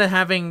he's kind of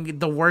having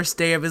the worst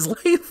day of his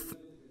life.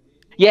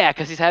 Yeah,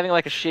 because he's having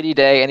like a shitty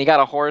day, and he got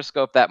a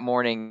horoscope that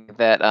morning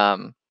that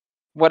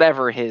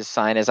whatever his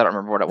sign is, I don't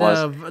remember what it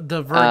was.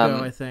 The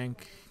Virgo, I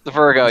think. The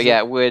Virgo,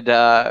 yeah, would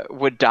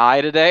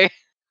die today.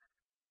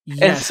 Yes,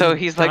 and so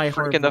he's like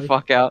freaking the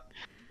fuck out.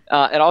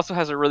 It also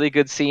has a really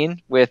good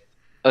scene with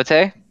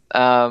Ote,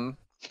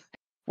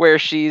 where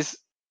she's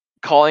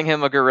calling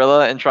him a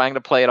gorilla and trying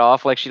to play it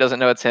off like she doesn't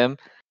know it's him.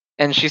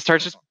 And she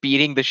starts just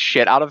beating the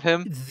shit out of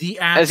him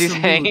as he's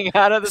hanging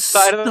out of the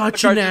side of the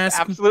car, just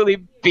absolutely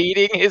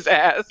beating his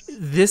ass.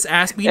 This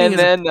ass beating is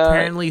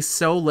apparently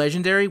so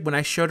legendary. When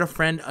I showed a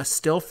friend a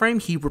still frame,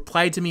 he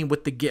replied to me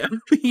with the GIF.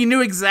 He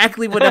knew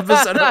exactly what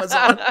episode it was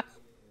on.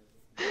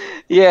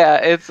 Yeah,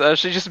 it's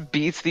she just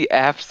beats the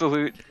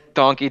absolute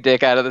donkey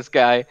dick out of this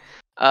guy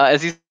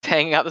as he's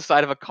hanging out the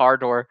side of a car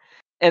door.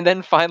 And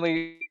then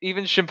finally,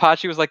 even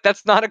Shinpachi was like,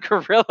 "That's not a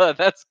gorilla,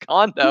 that's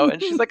Kondo."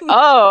 And she's like,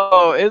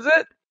 "Oh, is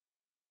it?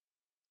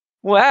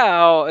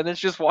 Wow." And then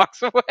she just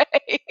walks away.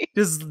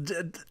 Just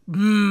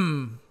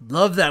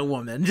love that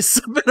woman. Just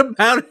something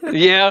about it.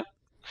 Yeah.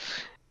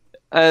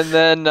 And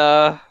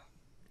then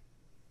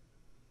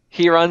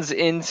he runs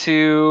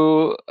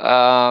into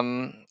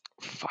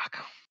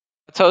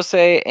Tose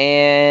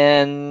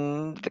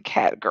and the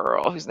cat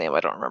girl whose name I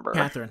don't remember.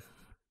 Catherine.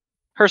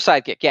 Her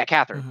sidekick, yeah,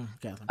 Catherine. Mm-hmm,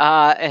 Catherine.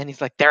 And he's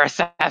like, "They're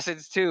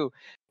assassins too."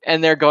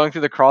 And they're going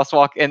through the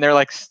crosswalk and they're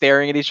like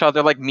staring at each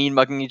other, like mean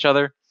mugging each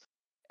other.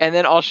 And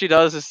then all she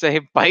does is say,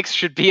 "Bikes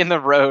should be in the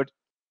road."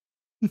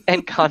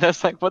 And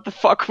Kondo's like, "What the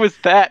fuck was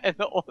that?" And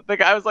the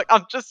guy was like,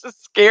 "I'm just a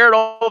scared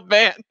old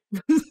man.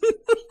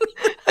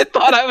 I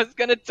thought I was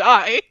gonna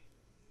die."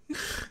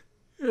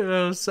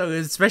 So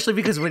especially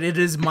because when it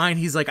is mine,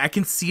 he's like, I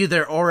can see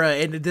their aura,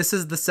 and this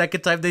is the second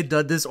time they've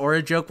done this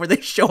aura joke where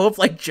they show up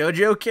like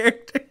JoJo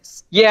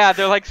characters. Yeah,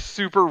 they're like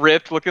super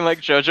ripped, looking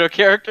like JoJo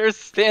characters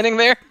standing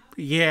there.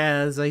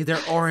 Yeah, it's like their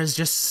aura is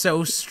just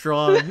so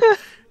strong.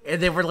 And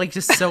they were like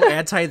just so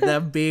anti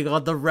them being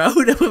on the road.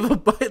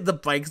 The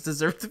bikes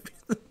deserve to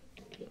be.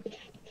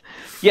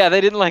 Yeah,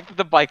 they didn't like that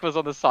the bike was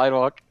on the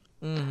sidewalk.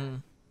 Mm-hmm.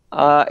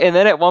 And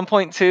then at one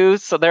point too,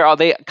 so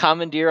they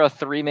commandeer a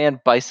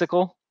 3-man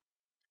bicycle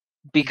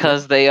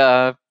because they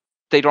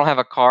don't have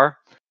a car,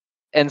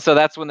 and so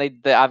that's when they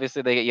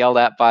obviously they get yelled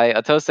at by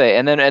Atose.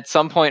 And then at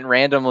some point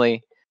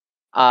randomly,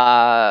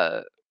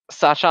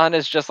 Sachan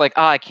is just like,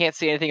 I can't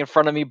see anything in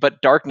front of me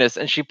but darkness,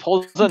 and she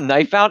pulls a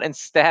knife out and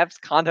stabs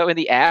Kondo in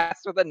the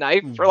ass with a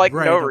knife for like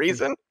no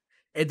reason.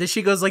 And then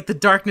she goes like, the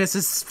darkness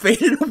is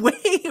faded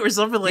away or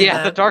something like that.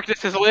 Yeah, the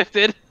darkness is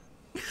lifted.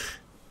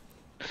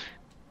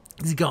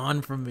 He's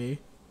gone from me.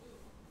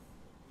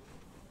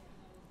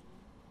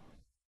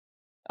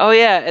 Oh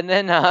yeah, and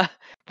then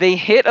they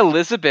hit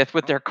Elizabeth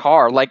with their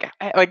car, like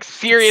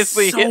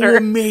seriously so hit her.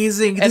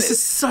 Amazing! This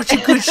is such a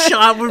good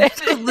shot where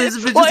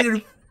Elizabeth like, is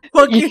gonna...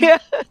 Fucking Yeah,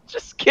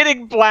 just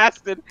getting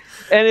blasted,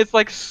 and it's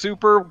like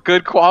super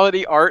good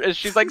quality art as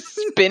she's like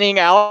spinning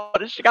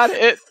out as she got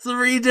hit.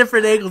 3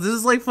 different angles. This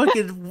is like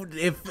fucking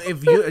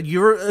if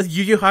your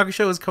Yu Yu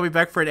Hakusho is coming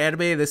back for an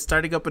anime and it's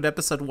starting up in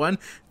episode 1.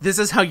 This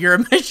is how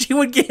Urameshi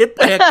would get hit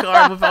by a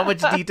car with how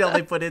much detail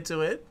they put into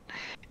it.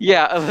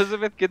 Yeah,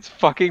 Elizabeth gets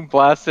fucking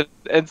blasted,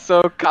 and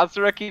so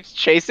Katsura keeps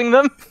chasing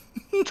them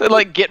to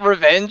like get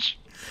revenge.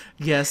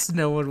 Yes,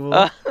 no one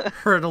will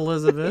hurt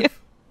Elizabeth.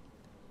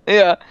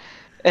 Yeah,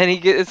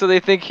 and so they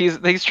think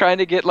he's trying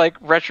to get like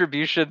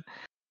retribution,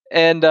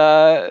 and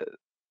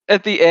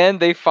at the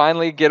end they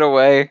finally get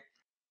away,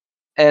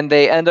 and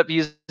they end up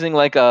using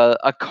like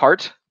a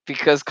cart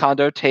because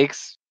Kondo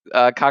takes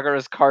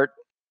Kagura's cart,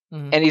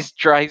 and he's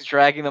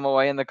dragging them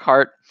away in the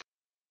cart.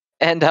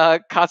 And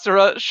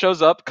Katsura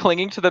shows up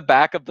clinging to the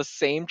back of the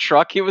same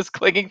truck he was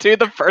clinging to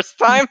the first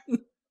time.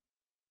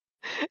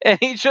 And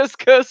he just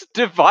goes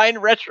divine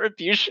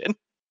retribution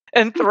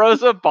and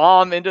throws a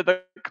bomb into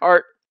the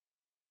cart.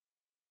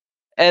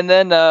 And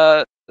then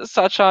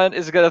Sachan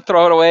is going to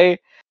throw it away.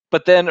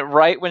 But then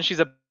right when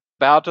she's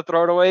about to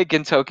throw it away,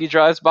 Gintoki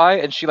drives by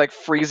and she like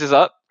freezes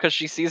up because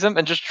she sees him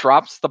and just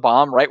drops the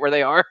bomb right where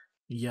they are.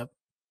 Yep.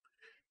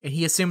 And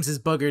he assumes his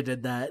booger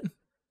did that.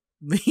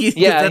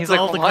 Yeah, that's he's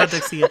all like, the "What?"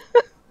 context he had.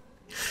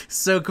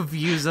 So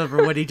confused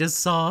over what he just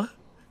saw.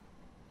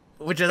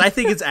 Which is, I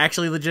think, it's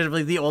actually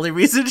legitimately the only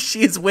reason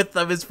she's with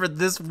them is for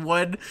this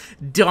one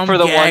dumb For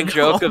the gag. one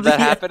joke of that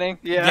happening.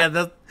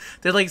 Yeah.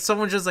 They're like,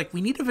 someone's just like, we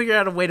need to figure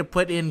out a way to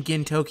put in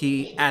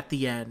Gintoki at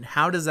the end.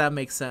 How does that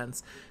make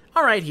sense?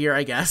 All right, here,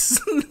 I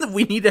guess.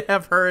 We need to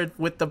have her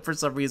with them for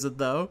some reason,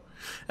 though.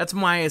 That's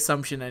my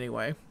assumption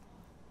anyway.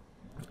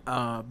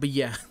 But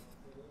yeah.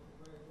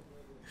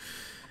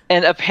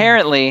 And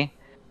apparently,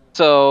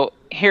 so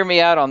hear me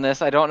out on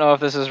this. I don't know if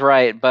this is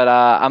right, but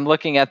I'm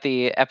looking at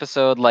the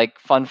episode like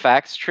fun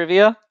facts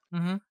trivia,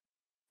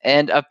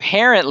 and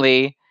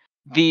apparently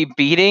the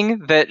beating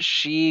that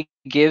she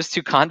gives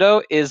to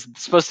Kondo is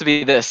supposed to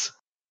be this.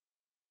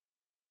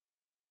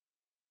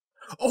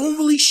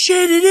 Holy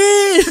shit, it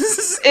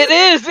is! It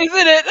is,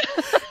 isn't it?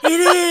 It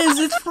is!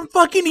 It's from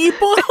fucking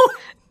Ippo!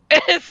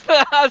 It's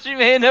the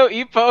Hajime no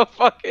Ippo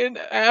fucking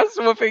ass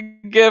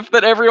whooping gif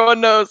that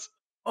everyone knows.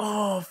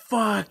 Oh,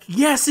 fuck.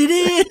 Yes, it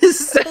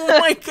is! Oh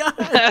my god!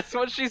 That's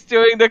what she's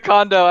doing to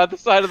Kondo at the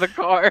side of the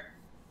car.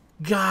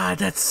 God,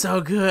 that's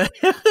so good.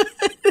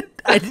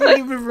 I didn't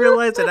even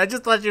realize it. I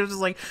just thought she was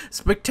just like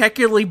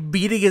spectacularly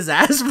beating his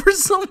ass for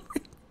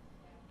something.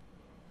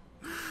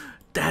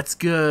 That's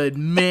good,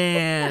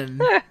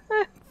 man.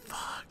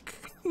 Fuck.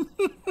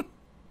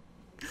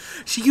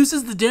 She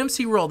uses the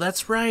Dempsey roll.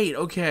 That's right.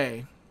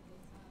 Okay.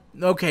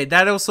 Okay,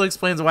 that also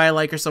explains why I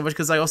like her so much,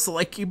 because I also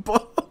like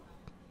Ippo.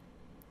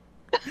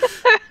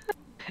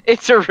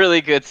 It's a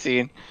really good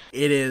scene.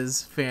 It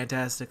is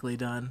fantastically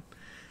done.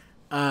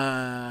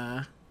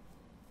 And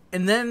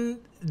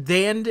then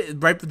they end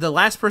right. The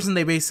last person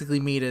they basically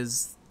meet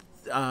is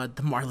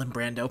the Marlon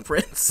Brando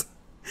prince,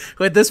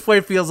 who at this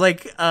point feels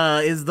like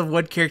is the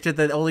one character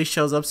that only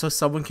shows up so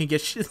someone can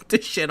get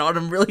to shit on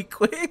him really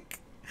quick.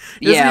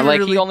 Yeah,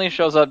 like he only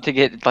shows up to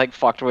get like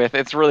fucked with.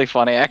 It's really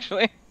funny,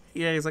 actually.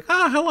 Yeah, he's like,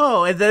 "Ah,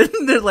 hello," and then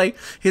they're like,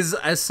 his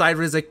side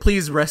is like,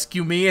 "Please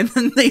rescue me," and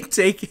then they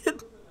take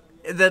it.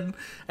 And then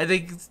I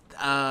think,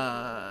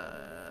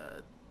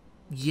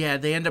 yeah,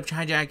 they end up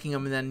hijacking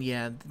him, and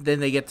then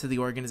they get to the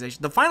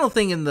organization. The final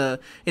thing in the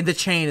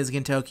chain is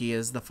Gintoki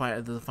is the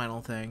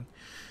final thing,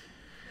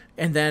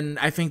 and then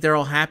I think they're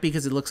all happy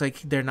because it looks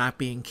like they're not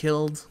being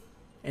killed,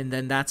 and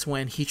then that's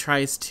when he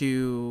tries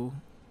to.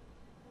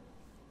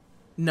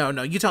 No,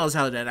 you tell us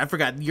how it ended. I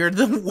forgot. You're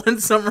the one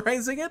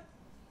summarizing it.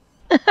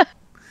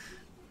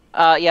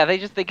 Yeah,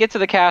 they get to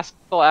the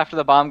castle after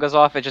the bomb goes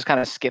off. It just kind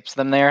of skips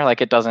them there,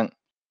 like it doesn't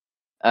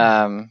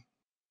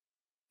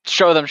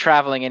show them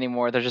traveling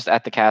anymore. They're just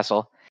at the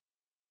castle,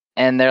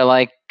 and they're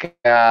like,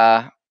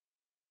 they're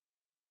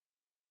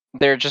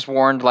just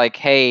warned, like,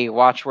 "Hey,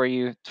 watch where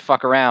you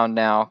fuck around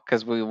now,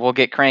 because we'll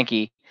get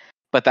cranky."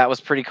 But that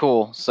was pretty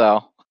cool.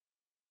 So,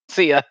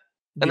 see ya,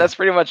 and that's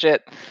pretty much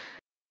it.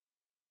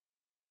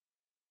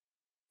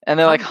 And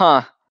they're like,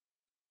 "Huh."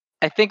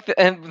 I think,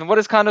 and what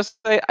does Kondo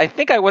say? I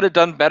think I would have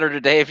done better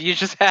today if you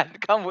just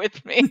hadn't come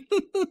with me.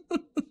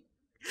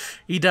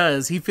 He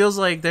does. He feels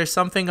like there's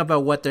something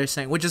about what they're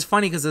saying, which is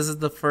funny because this is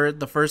the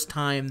first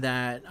time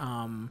that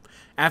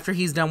after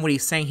he's done what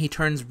he's saying, he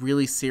turns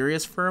really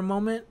serious for a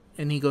moment,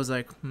 and he goes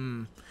like,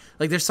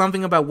 Like there's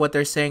something about what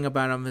they're saying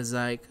about him is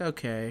like,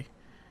 okay,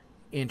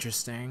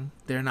 interesting.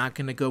 They're not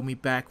gonna go me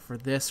back for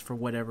this for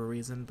whatever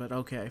reason, but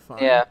okay,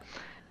 fine. Yeah.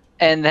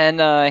 And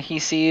then he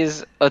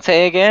sees Ote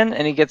again,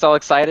 and he gets all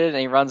excited, and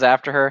he runs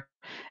after her.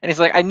 And he's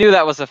like, I knew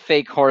that was a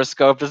fake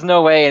horoscope. There's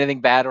no way anything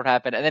bad would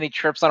happen. And then he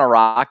trips on a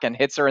rock and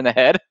hits her in the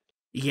head.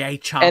 Yeah, he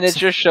chops. And it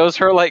just shows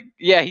her, like,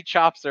 yeah, he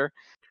chops her.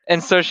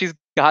 And so she's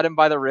got him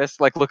by the wrist,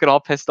 like, looking all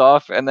pissed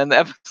off. And then the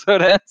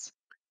episode ends.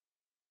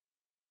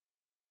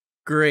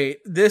 Great.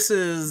 This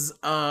is,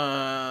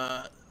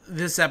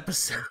 this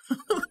episode.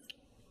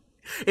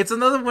 It's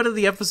another one of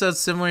the episodes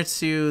similar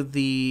to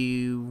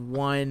the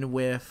one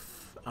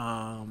with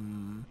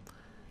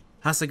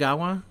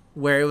Hasagawa,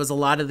 where it was a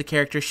lot of the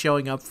characters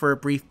showing up for a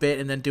brief bit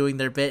and then doing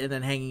their bit and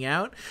then hanging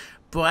out.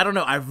 But I don't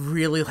know, I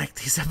really like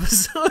these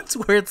episodes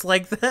where it's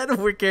like that,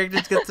 where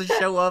characters get to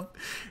show up,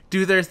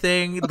 do their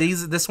thing.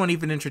 This one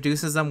even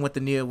introduces them with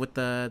the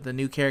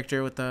new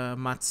character with the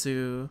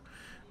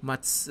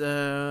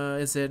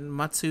is it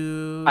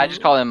Matsu? I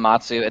just call him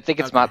Matsu. I think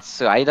it's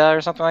Matsuida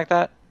or something like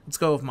that. Let's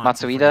go with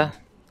Matsu. Matsuida.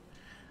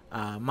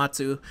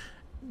 Matsu.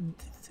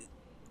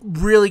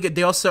 Really good.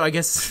 They also, I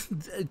guess,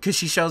 because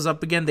she shows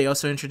up again, they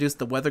also introduced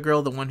the weather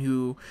girl, the one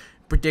who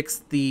predicts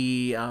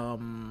the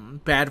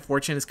bad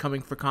fortune is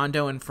coming for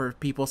Kondo and for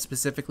people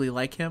specifically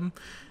like him.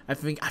 I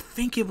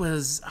think it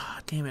was. Oh,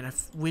 damn it! I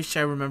wish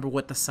I remember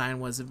what the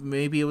sign was.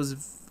 Maybe it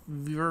was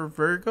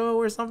Virgo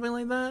or something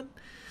like that.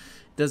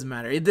 Doesn't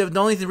matter. The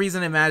only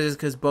reason it matters is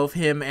because both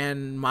him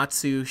and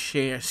Matsu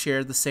share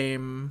the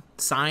same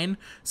sign.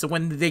 So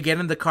when they get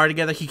in the car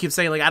together, he keeps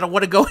saying, like, I don't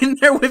want to go in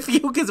there with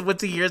you, because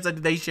once he hears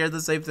that they share the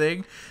same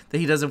thing, that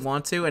he doesn't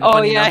want to. And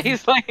enough,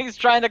 he's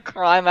trying to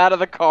climb out of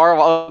the car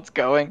while it's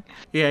going.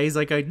 Yeah, he's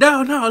like,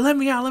 no, let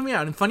me out.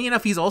 And funny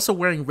enough, he's also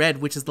wearing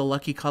red, which is the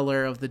lucky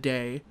color of the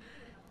day,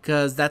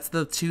 because that's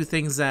the two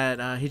things that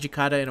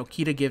Hijikata and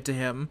Okita give to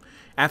him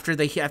after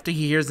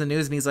he hears the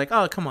news, and he's like,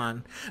 oh, come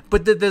on.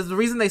 But the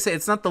reason they say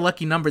it's not the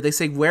lucky number, they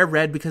say wear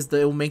red because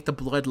it will make the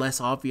blood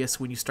less obvious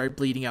when you start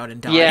bleeding out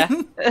and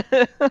dying.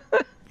 Yeah.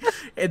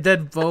 And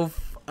then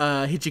both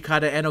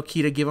Hijikata and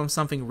Okita give him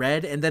something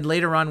red, and then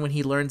later on when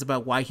he learns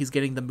about why he's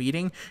getting the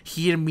meeting,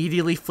 he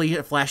immediately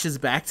flashes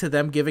back to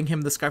them giving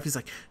him the scarf. He's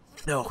like,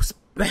 those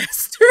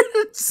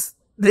bastards!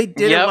 They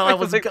did it while I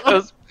was gone.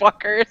 Those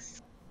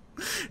fuckers.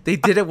 They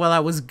did it while I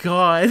was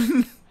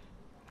gone.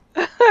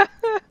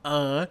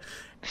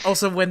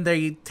 Also, when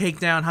they take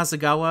down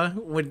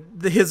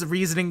Hasagawa, his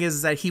reasoning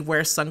is that he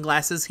wears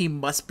sunglasses, he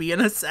must be an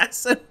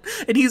assassin,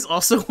 and he's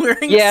also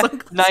wearing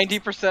sunglasses.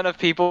 90% of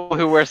people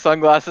who wear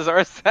sunglasses are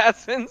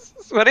assassins,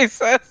 is what he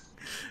says.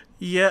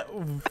 Yeah,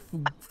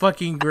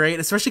 fucking great.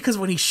 Especially because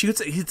when he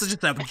shoots it, it's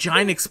just a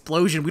giant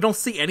explosion. We don't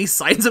see any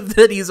signs of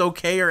that he's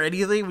okay or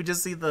anything. We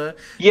just see the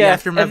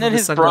aftermath and then of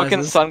his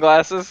broken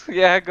sunglasses,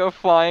 go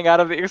flying out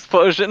of the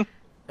explosion.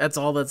 That's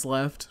all that's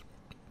left.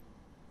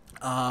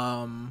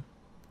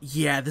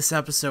 Yeah, this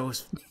episode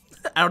was,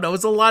 I don't know,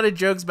 it's a lot of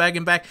jokes back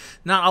and back.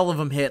 Not all of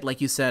them hit,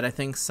 like you said. I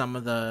think some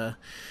of the,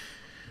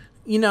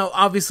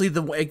 obviously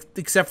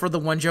except for the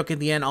one joke at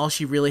the end, all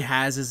she really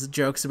has is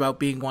jokes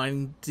about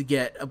wanting to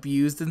get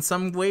abused in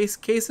some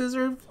cases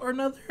or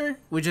another,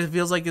 which it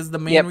feels like is the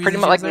main reason. Yeah, pretty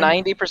much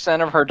like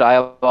 90% of her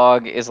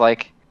dialogue is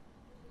like,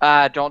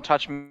 don't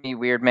touch me,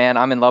 weird man.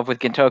 I'm in love with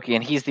Gintoki,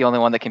 and he's the only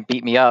one that can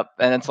beat me up.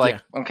 And it's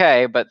like,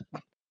 okay, but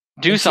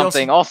do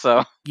something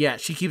also. Yeah,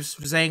 she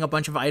keeps saying a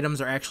bunch of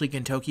items are actually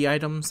Gintoki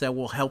items that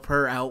will help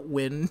her out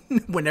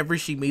whenever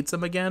she meets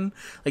him again,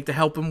 like to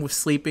help him with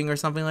sleeping or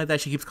something like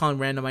that. She keeps calling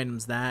random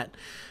items that.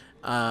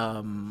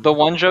 The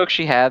one joke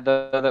she had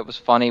though that was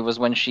funny was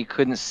when she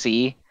couldn't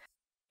see,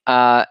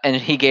 and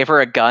he gave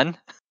her a gun,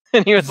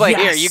 and he was like,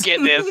 "Here, you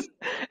get this,"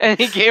 and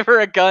he gave her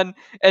a gun,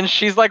 and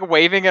she's like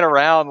waving it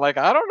around, like,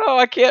 "I don't know,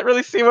 I can't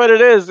really see what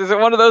it is. Is it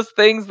one of those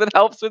things that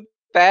helps with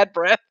bad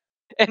breath?"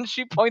 And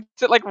she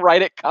points it like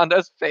right at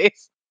Kondo's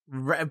face.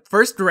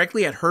 First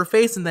directly at her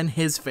face and then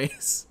his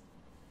face.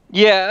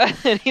 Yeah,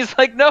 and he's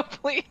like, no,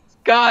 please,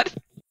 God.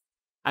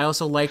 I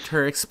also liked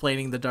her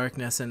explaining the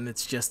darkness, and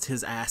it's just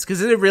his ass.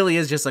 Because it really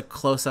is just a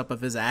close-up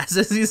of his ass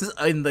as he's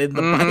in the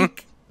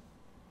bike.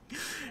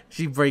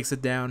 She breaks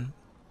it down.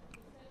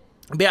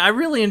 But yeah, I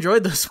really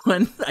enjoyed this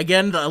one.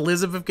 Again, the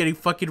Elizabeth getting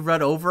fucking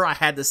run over, I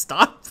had to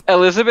stop.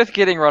 Elizabeth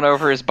getting run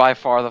over is by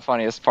far the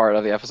funniest part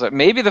of the episode.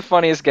 Maybe the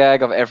funniest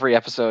gag of every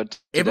episode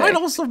today. It might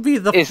also be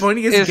the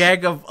funniest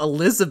gag of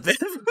Elizabeth.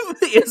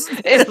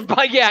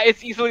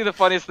 It's easily the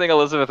funniest thing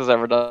Elizabeth has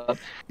ever done.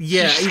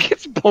 Yeah. She just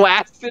gets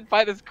blasted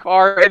by this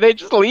car, and they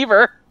just leave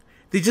her.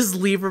 They just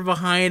leave her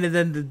behind, and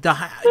then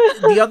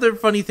the other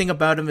funny thing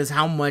about him is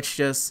how much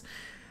just...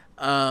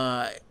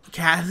 how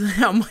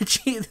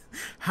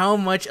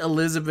much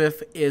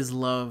Elizabeth is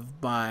loved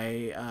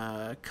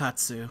by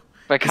Katsu.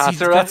 By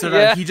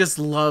Katsura? He just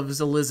loves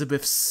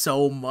Elizabeth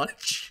so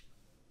much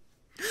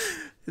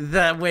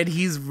that when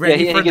he's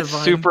ready for he gets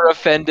super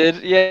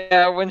offended.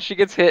 Yeah, when she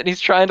gets hit and he's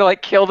trying to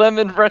like kill them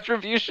in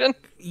retribution.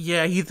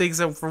 Yeah, he thinks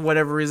that for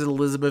whatever reason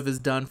Elizabeth is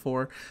done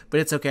for, but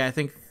it's okay. I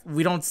think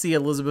we don't see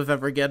Elizabeth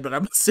ever again, but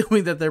I'm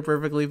assuming that they're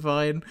perfectly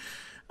fine.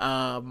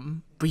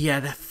 But yeah,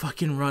 that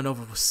fucking run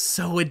over was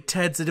so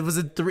intense, and it was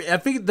I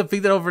think the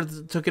thing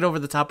that took it over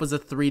the top was the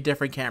 3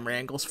 different camera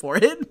angles for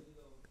it.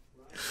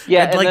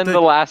 Yeah, and then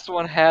the last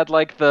one had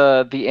like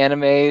the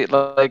anime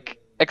like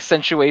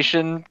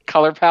accentuation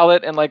color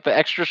palette and like the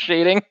extra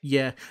shading.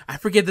 Yeah, I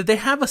forget, did they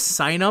have a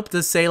sign up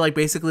to say like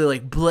basically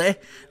like bleh?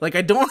 Like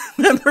I don't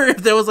remember if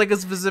there was like a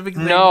specific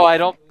thing. No, I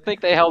don't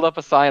think they held up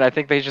a sign. I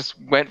think they just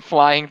went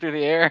flying through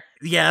the air.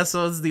 Yeah,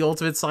 so it's the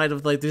ultimate sign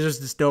of like there's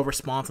just no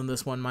response on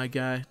this one, my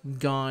guy.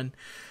 Gone.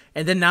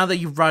 And then now that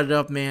you've brought it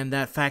up, man,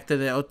 that fact that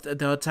the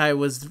Otai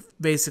was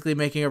basically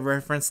making a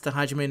reference to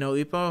Hajime no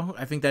Ippo,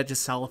 I think that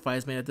just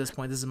solidifies me at this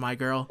point. This is my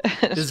girl.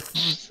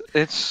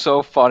 It's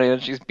so funny when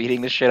she's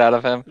beating the shit out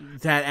of him.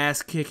 That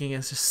ass kicking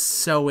is just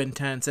so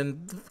intense.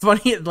 And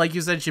funny, like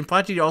you said,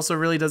 Shinpachi also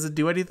really doesn't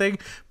do anything,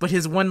 but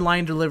his one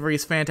line delivery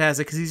is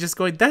fantastic because he's just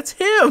going, "That's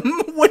him!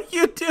 What are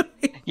you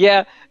doing?"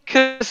 Yeah,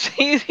 because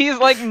he's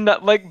like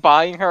not, like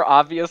buying her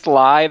obvious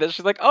lie that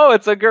she's like, oh,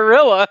 it's a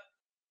gorilla.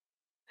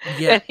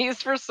 Yeah. And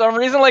he's for some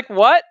reason like,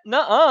 what?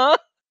 Nuh-uh.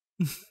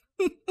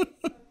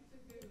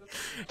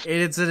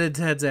 It's an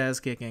intense ass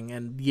kicking,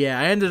 and yeah,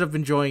 I ended up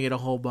enjoying it a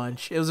whole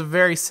bunch. It was a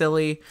very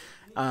silly.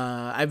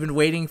 I've been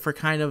waiting for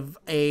kind of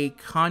a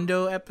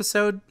Kondo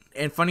episode,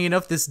 and funny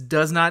enough, this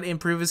does not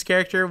improve his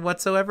character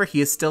whatsoever. He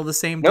is still the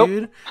same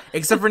dude,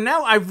 except for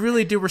now. I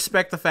really do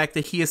respect the fact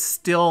that he is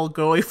still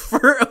going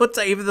for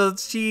Ota, even though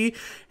she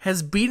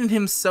has beaten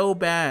him so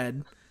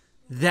bad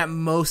that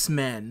most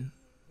men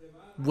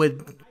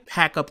would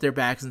pack up their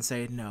bags and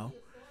say no.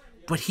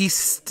 But he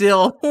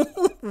still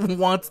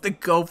wants to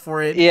go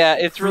for it. Yeah,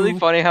 it's really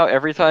funny how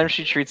every time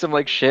she treats him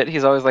like shit,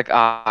 he's always like,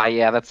 ah,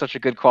 yeah, that's such a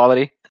good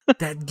quality.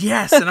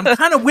 Yes, and I'm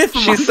kind of with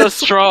him. She's so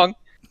strong.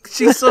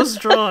 She's so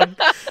strong.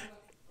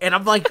 And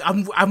I'm like,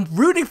 I'm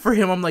rooting for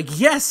him. I'm like,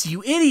 yes,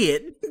 you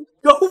idiot.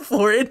 Go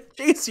for it.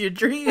 Chase your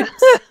dreams.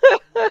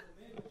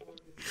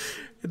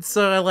 And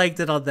so I liked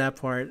it on that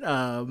part.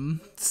 I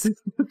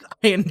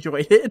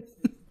enjoyed it.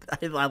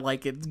 I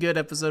like it. Good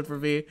episode for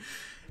me.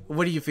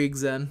 What do you think,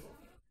 Zen?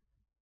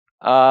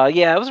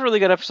 Yeah, it was a really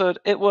good episode.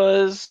 It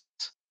was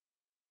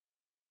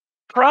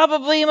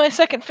probably my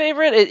second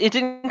favorite. It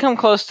didn't come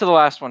close to the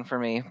last one for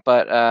me,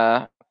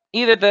 but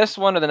either this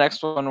one or the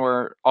next one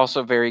were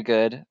also very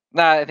good.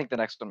 Nah, I think the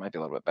next one might be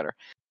a little bit better.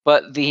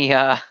 But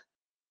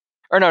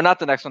or no, not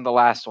the next one, the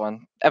last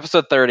one.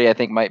 Episode 30, I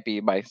think, might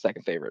be my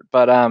second favorite.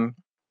 But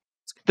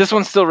this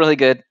one's still really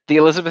good. The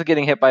Elizabeth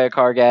getting hit by a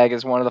car gag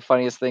is one of the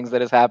funniest things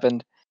that has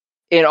happened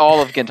in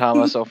all of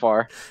Gintama so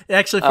far.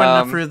 Actually, fun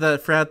enough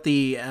throughout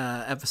the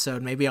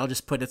episode. Maybe I'll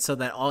just put it so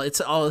that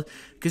it's all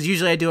because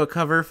usually I do a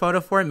cover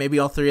photo for it. Maybe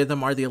all three of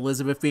them are the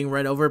Elizabeth being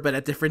run over, but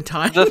at different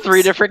times. The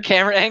three different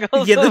camera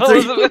angles. Yeah, of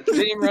Elizabeth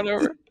being run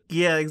over.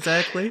 Yeah,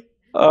 exactly.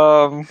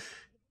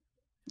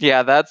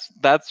 Yeah, that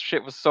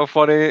shit was so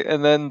funny,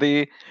 and then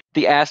the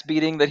ass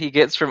beating that he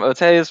gets from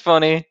Ote is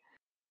funny.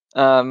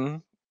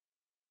 And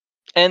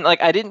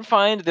like I didn't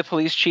find the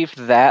police chief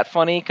that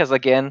funny because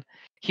again,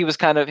 he was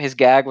kind of his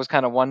gag was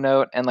kind of one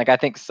note, and like I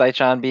think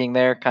Saichan being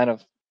there kind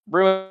of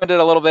ruined it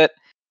a little bit.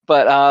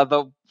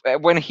 But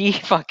when he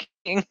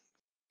fucking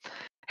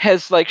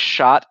has like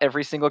shot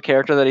every single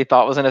character that he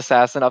thought was an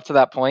assassin up to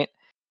that point,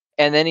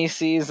 and then he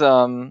sees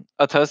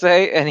Otose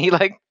and he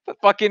like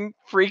fucking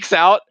freaks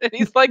out and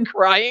he's like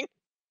crying.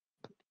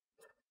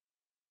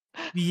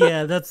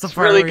 Yeah, that's the it's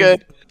part really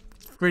good.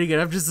 It's pretty good.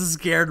 I'm just a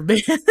scared man.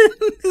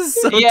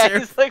 So yeah, terrible.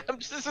 he's like, I'm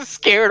just a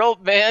scared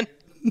old man.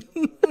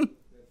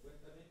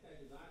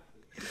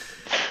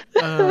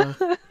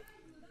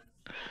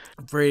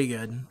 Pretty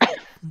good.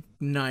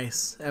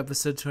 Nice.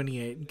 Episode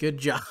 28. Good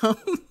job.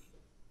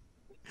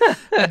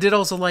 I did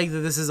also like that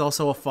this is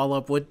also a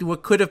follow-up.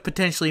 What could have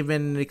potentially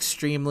been an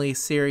extremely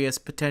serious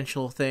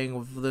potential thing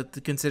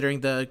with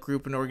considering the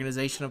group and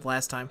organization of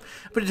last time.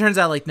 But it turns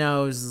out, like,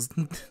 no,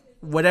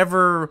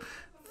 whatever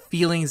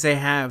feelings they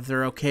have,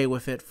 they're okay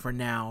with it for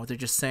now. They're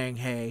just saying,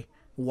 hey,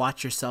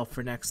 watch yourself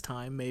for next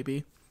time,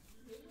 maybe.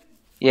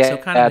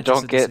 Yeah, so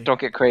don't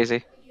get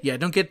crazy. Yeah,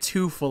 don't get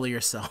too full of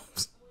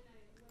yourselves.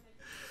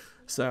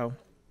 So,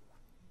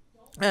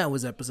 that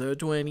was episode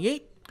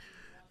 28.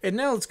 And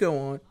now let's go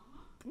on.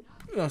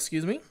 Oh,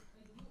 excuse me.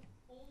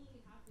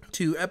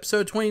 To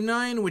episode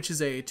 29, which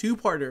is a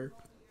two-parter.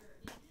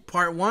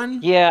 Part 1.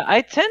 Yeah, I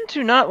tend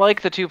to not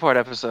like the two-part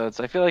episodes.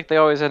 I feel like they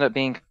always end up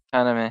being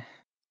kind of meh.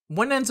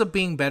 One ends up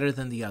being better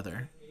than the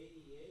other.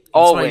 That's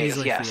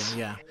always, yes. Feel,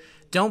 yeah.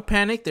 Don't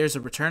panic, there's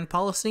a return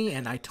policy,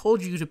 and I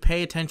told you to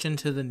pay attention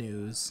to the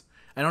news.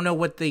 I don't know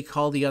what they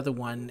call the other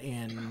one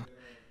in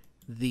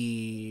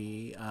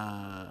the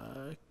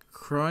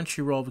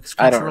Crunchyroll, because Crunchyroll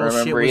I don't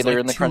remember shit was either like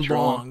in the too Crunchyroll.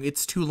 long.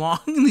 It's too long.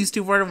 These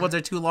two-part ones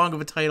are too long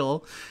of a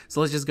title, so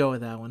let's just go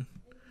with that one.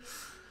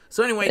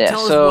 So anyway,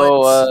 tell us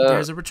what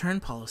there's a return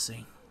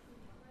policy.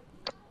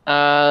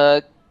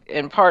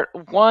 In part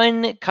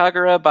 1,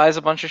 Kagura buys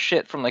a bunch of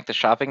shit from like the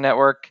shopping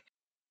network,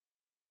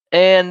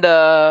 and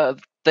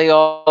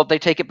they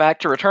take it back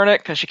to return it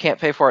because she can't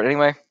pay for it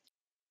anyway.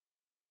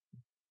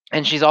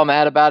 And she's all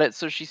mad about it,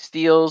 so she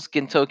steals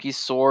Gintoki's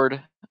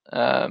sword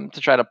to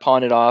try to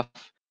pawn it off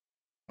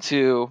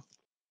to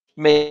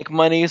make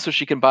money so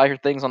she can buy her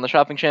things on the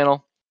shopping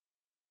channel.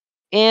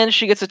 And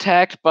she gets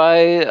attacked by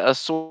a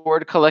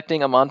sword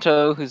collecting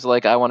Amanto who's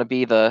like, I want to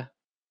be the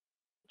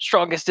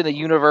strongest in the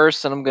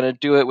universe, and I'm going to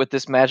do it with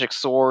this magic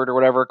sword or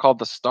whatever called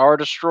the Star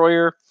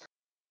Destroyer.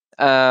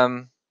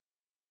 And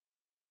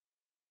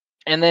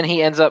then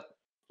he ends up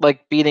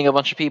like beating a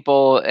bunch of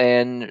people,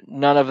 and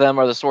none of them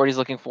are the sword he's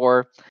looking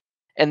for.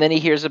 And then he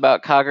hears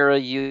about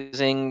Kagura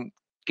using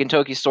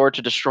Gintoki's sword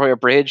to destroy a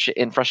bridge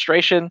in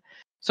frustration,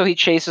 So he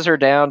chases her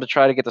down to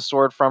try to get the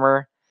sword from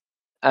her.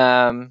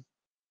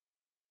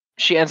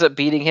 She ends up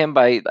beating him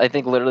by, I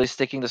think, literally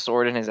sticking the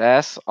sword in his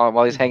ass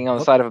while he's hanging on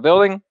the side of a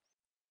building.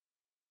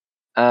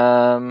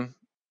 And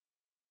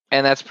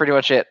that's pretty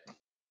much it.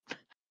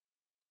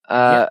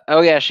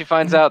 Oh yeah, she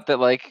finds out that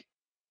like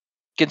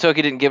Gintoki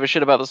didn't give a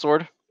shit about the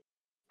sword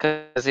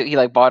because he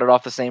like bought it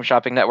off the same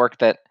shopping network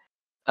that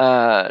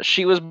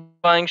she was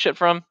buying shit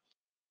from,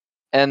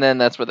 and then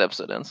that's where the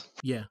episode ends.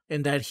 Yeah,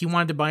 and that he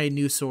wanted to buy a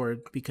new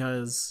sword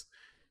because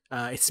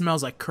it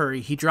smells like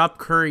curry. He dropped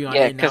curry on it.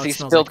 Yeah, because he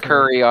spilled like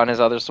curry on his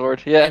other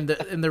sword. Yeah, and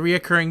the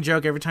reoccurring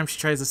joke every time she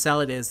tries to sell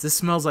it is, "This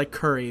smells like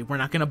curry. We're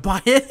not gonna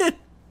buy it."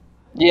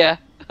 Yeah,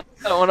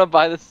 I don't want to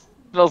buy this.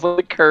 It smells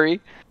like curry.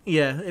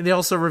 Yeah, and it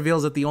also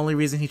reveals that the only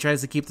reason he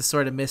tries to keep the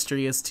sword a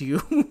mystery is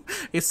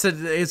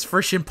it's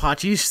for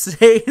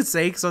Shinpachi's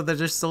sake, so that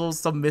there's still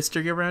some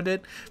mystery around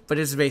it. But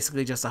it's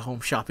basically just a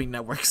home shopping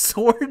network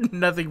sword.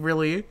 Nothing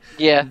really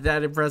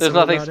that impressive.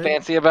 There's nothing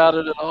fancy about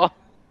it at all.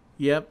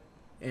 Yep.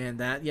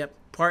 And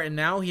and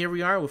now here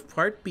we are with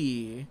part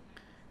B.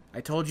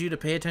 I told you to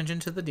pay attention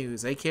to the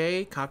news,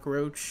 aka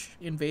cockroach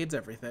invades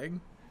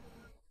everything.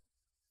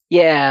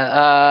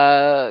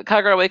 Yeah,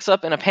 Kagura wakes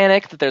up in a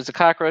panic that there's a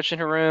cockroach in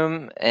her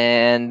room,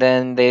 and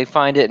then they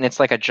find it, and it's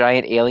like a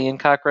giant alien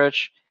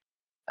cockroach.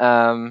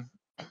 And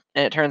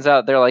it turns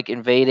out they're like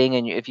invading,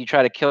 and if you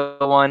try to kill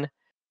one,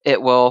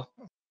 it will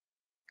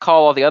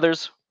call all the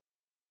others.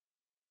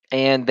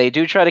 And they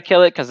do try to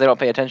kill it because they don't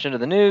pay attention to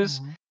the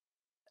news.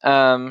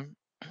 And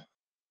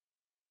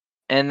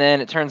then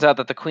it turns out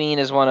that the queen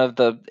is one of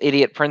the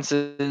idiot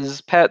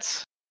prince's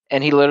pets,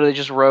 and he literally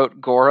just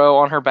wrote Goro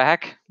on her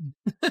back.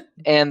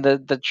 And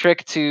the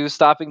trick to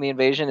stopping the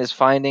invasion is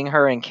finding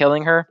her and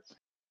killing her.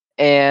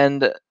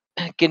 And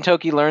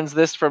Gintoki learns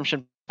this from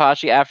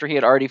Shinpachi after he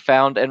had already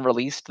found and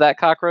released that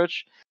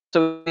cockroach.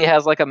 So he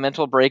has like a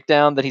mental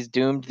breakdown that he's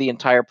doomed the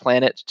entire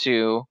planet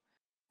to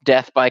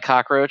death by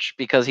cockroach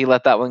because he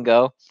let that one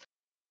go.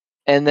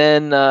 And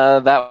then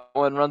that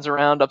one runs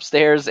around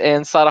upstairs,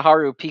 and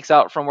Sadaharu peeks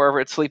out from wherever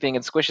it's sleeping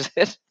and squishes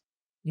it.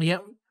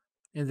 Yep.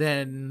 And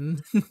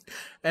then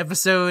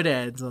episode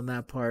ends on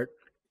that part.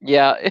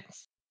 Yeah,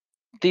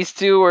 these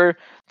two were...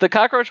 The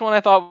cockroach one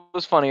I thought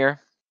was funnier.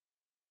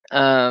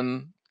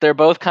 They're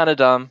both kind of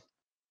dumb.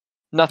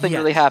 Nothing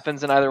really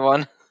happens in either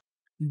one.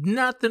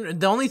 Nothing.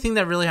 The only thing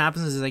that really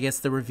happens is, I guess,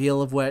 the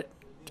reveal of what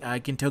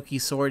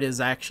Gintoki's sword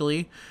is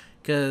actually.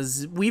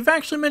 Because we've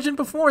actually mentioned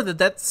before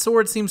that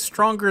sword seems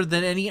stronger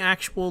than any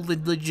actual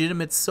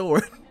legitimate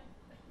sword.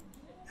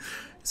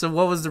 So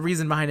what was the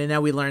reason behind it? Now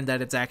we learned that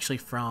it's actually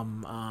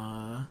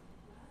from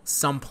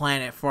some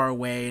planet far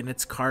away, and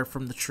it's carved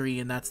from the tree,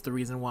 and that's the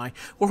reason why.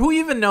 Or who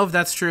even know if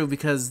that's true,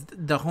 because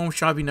the home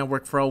shopping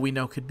network, for all we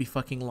know, could be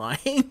fucking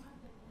lying.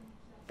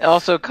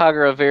 Also,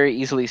 Kagura very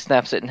easily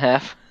snaps it in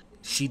half.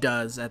 She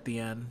does at the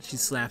end. She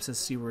slaps it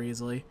super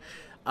easily.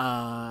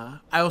 I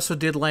also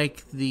did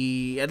like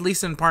at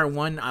least in part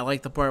 1, I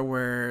like the part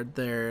where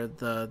they're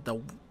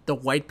the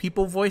white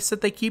people voice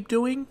that they keep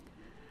doing.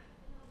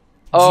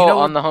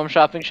 On the home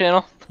shopping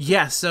channel?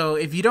 Yeah, so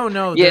if you don't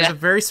know, there's a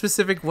very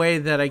specific way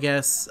that I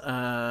guess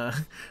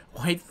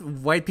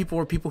white people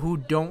or people who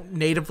don't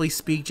natively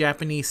speak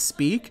Japanese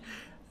speak.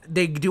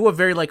 They do a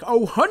very like,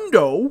 oh,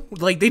 hundo,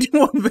 like they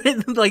do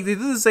like they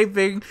do the same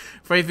thing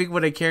for, I think,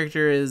 when a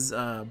character is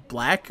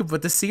black,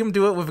 but to see them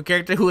do it with a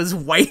character who is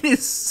white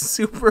is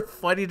super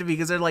funny to me,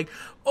 because they're like,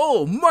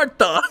 oh,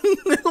 Martha,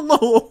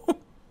 hello.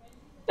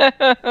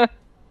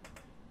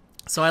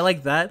 So I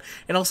like that,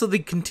 and also the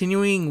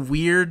continuing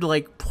weird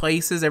like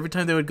places. Every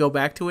time they would go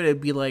back to it,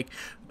 it'd be like,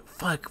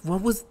 fuck,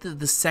 what was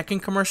the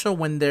second commercial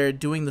when they're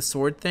doing the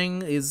sword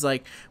thing? Is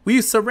like,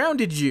 we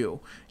surrounded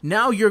you.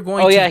 Now you're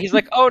going to... Oh yeah, he's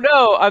like, oh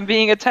no, I'm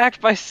being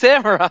attacked by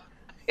samurai.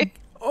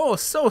 Oh,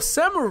 so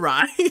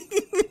samurai.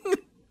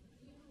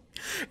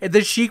 And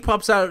then Sheik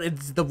pops out.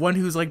 It's the one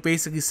who's like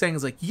basically saying,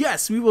 is like,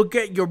 yes, we will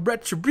get your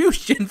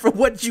retribution for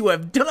what you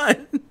have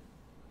done.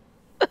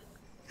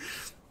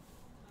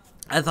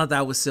 I thought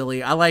that was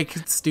silly. I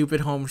like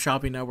stupid home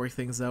shopping network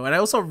things, though. And I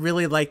also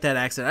really like that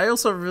accent. I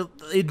also,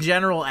 in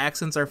general,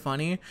 accents are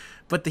funny.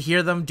 But to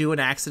hear them do an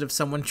accent of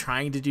someone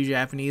trying to do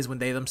Japanese when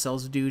they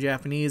themselves do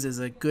Japanese is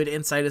a good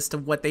insight as to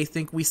what they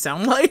think we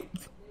sound like.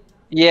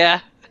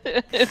 Yeah,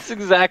 it's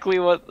exactly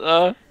what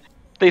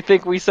they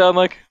think we sound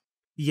like.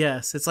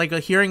 Yes, it's like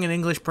hearing an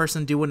English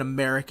person do an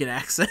American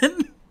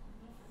accent.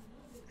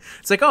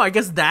 It's like, oh, I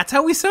guess that's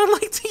how we sound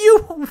like to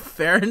you?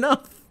 Fair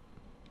enough.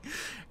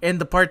 And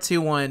the part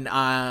 2 one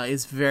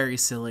is very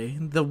silly.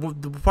 The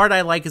part I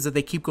like is that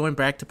they keep going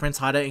back to Prince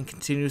Hada and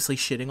continuously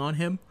shitting on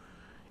him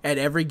at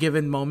every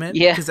given moment.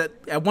 Yeah. Because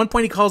at one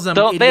point he calls them...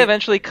 Don't they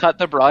eventually cut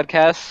the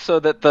broadcast so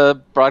that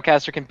the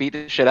broadcaster can beat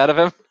the shit out of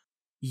him?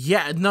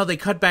 Yeah, no, they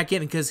cut back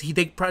in because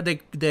they cut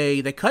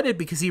it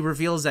because he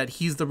reveals that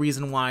he's the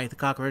reason why the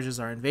cockroaches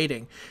are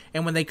invading.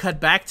 And when they cut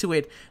back to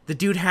it, the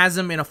dude has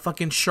him in a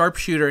fucking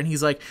sharpshooter, and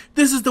he's like,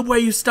 "This is the way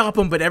you stop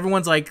him." But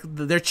everyone's like,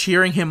 they're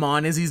cheering him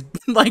on as he's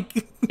like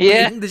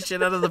beating the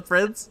shit out of the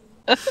prince.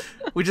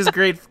 Which is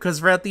great because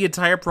throughout the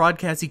entire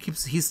broadcast,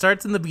 he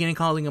starts in the beginning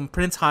calling him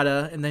Prince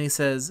Hada, and then he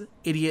says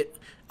idiot.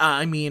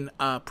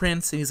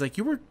 Prince, and he's like,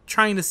 you were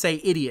trying to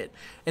say idiot,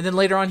 and then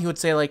later on he would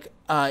say like,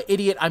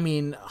 idiot. I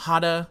mean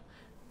Hada,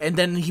 and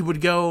then he would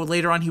go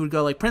later on. He would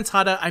go like Prince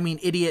Hada. I mean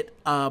idiot.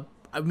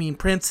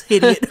 Prince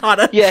idiot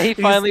Hada. Yeah, he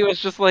finally was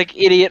just like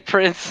idiot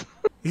Prince.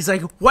 He's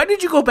like, why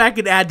did you go back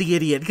and add the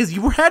idiot? Because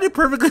you had it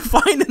perfectly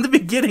fine in the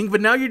beginning,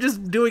 but now you're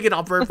just doing it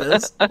on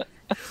purpose.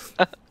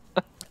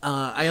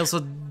 I also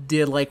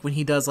did like when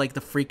he does like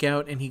the freak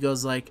out and he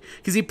goes like,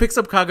 because he picks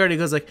up Kagura and he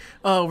goes like,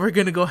 oh, we're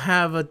gonna go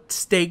have a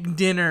steak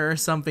dinner or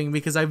something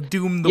because I've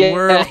doomed the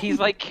world. Yeah, he's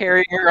like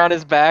carrying her on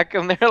his back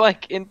and they're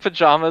like in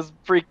pajamas.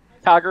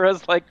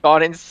 Kagura's like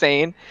gone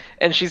insane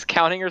and she's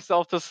counting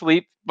herself to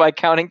sleep by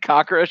counting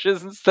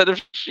cockroaches instead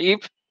of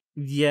sheep.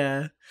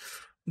 Yeah.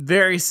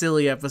 Very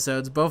silly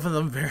episodes. Both of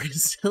them very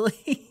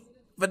silly.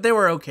 But they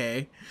were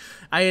okay.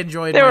 I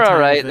enjoyed They my were time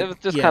alright. with It was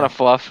just kind of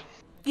fluff.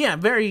 Yeah,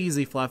 very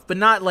easy fluff, but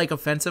not like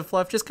offensive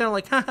fluff. Just kind of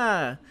like,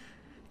 haha.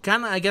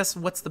 Kind of, I guess,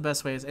 what's the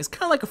best way? It's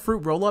kind of like a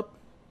fruit roll-up.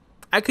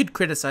 I could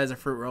criticize a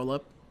fruit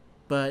roll-up,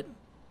 but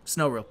there's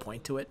no real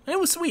point to it. And it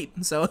was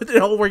sweet, so it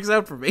all works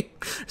out for me.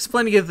 There's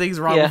plenty of things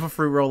wrong with a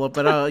fruit roll-up,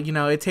 but,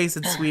 it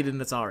tasted sweet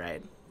and it's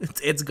alright.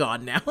 It's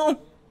gone now.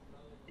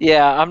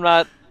 Yeah, I'm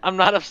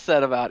not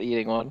upset about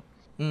eating one.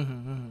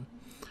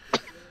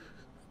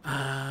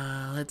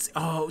 Let's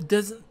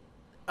see.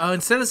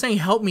 Instead of saying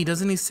help me,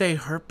 doesn't he say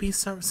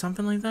herpes or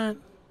something like that?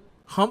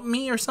 Hump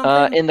me or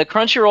something? In the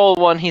Crunchyroll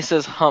one, he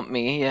says hump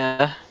me,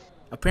 yeah.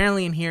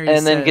 Apparently in here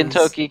and then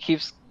Gintoki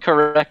keeps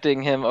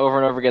correcting him over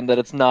and over again that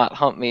it's not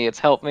hump me, it's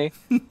help me.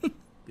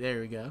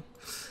 There we go.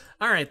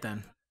 Alright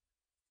then.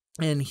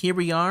 And here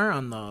we are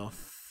on the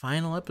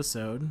final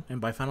episode. And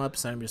by final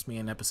episode, I'm just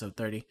meaning episode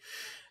 30.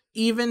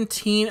 Even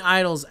teen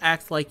idols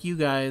act like you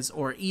guys,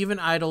 or even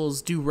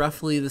idols do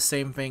roughly the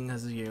same thing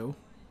as you.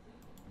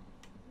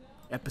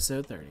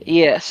 Episode 30.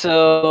 Yeah,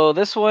 so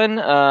this one,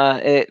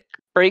 it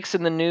breaks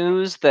in the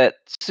news that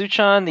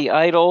Suchan, the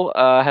idol,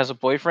 has a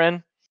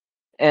boyfriend,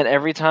 and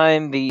every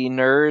time the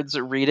nerds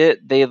read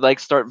it, they like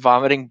start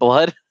vomiting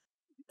blood.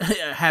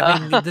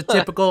 Having the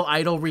typical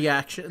idol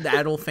reaction, the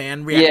idol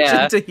fan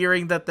reaction to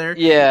hearing that their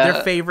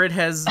favorite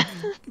has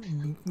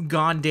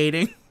gone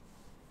dating.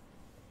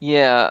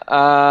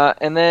 Yeah,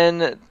 and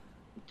then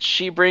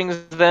she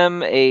brings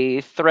them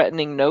a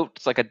threatening note.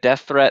 It's like a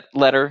death threat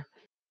letter,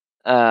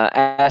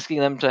 asking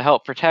them to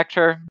help protect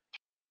her.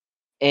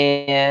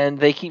 And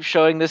they keep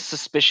showing this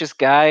suspicious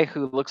guy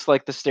who looks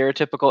like the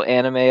stereotypical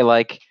anime,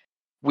 like,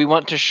 we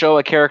want to show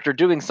a character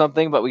doing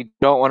something, but we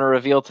don't want to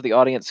reveal to the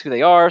audience who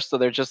they are, so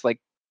they're just,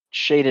 like,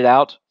 shaded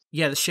out.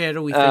 Yeah, the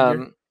shadowy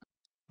figure.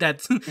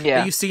 That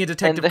you see in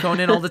Detective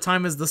Conan all the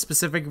time is the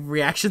specific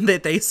reaction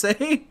that they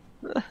say.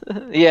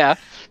 Yeah.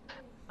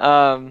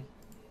 And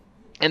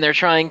they're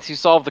trying to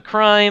solve the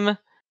crime,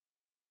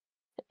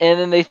 and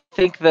then they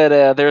think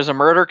that there's a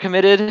murder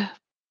committed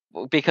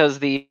because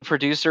the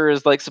producer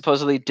is like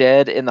supposedly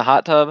dead in the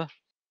hot tub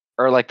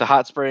or like the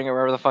hot spring or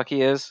wherever the fuck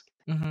he is.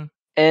 Mm-hmm.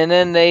 And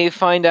then they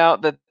find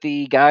out that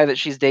the guy that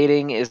she's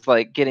dating is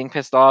like getting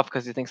pissed off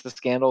because he thinks the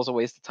scandal is a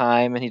waste of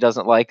time, and he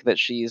doesn't like that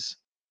she's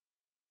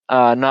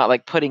not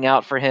like putting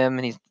out for him.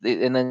 And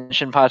then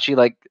Shinpachi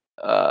like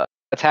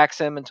attacks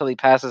him until he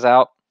passes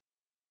out.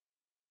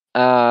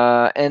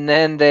 And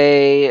then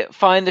they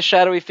find the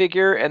shadowy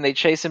figure and they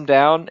chase him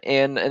down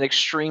in an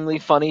extremely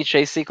funny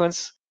chase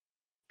sequence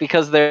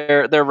because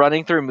they're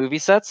running through movie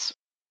sets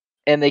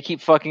and they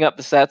keep fucking up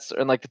the sets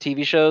and like the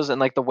TV shows and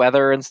like the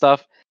weather and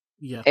stuff.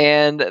 Yeah.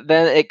 And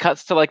then it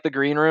cuts to like the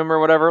green room or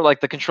whatever,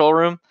 like the control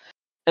room.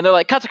 And they're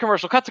like, cut to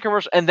commercial.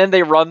 And then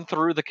they run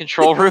through the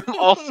control room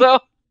also.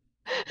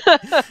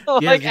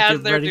 Like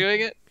as they're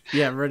doing it.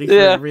 Yeah, ready for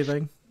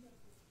everything.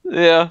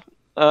 Yeah.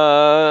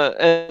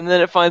 And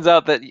then it finds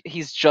out that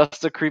he's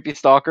just a creepy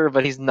stalker,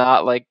 but he's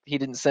not, like, he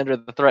didn't send her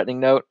the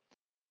threatening note.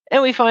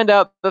 And we find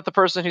out that the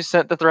person who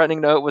sent the threatening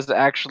note was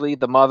actually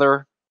the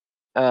mother,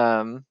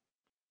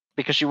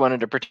 because she wanted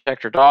to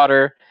protect her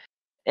daughter.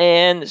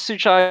 And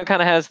Suchan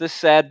kind of has this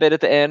sad bit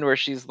at the end where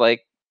she's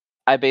like,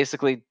 I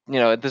basically,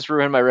 this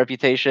ruined my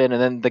reputation,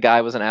 and then the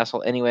guy was an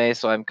asshole anyway,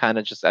 so I'm kind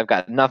of just, I've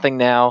got nothing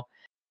now.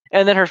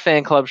 And then her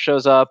fan club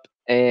shows up,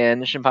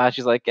 and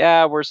Shinpachi's like,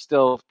 yeah, we're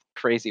still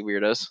crazy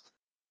weirdos.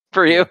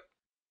 For you.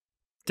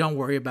 Don't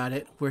worry about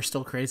it. We're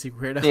still crazy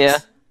weirdos. Yeah.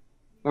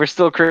 We're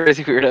still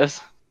crazy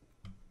weirdos.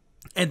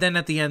 And then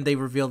at the end, they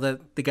reveal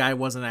that the guy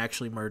wasn't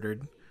actually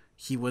murdered.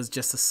 He was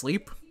just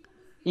asleep.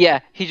 Yeah,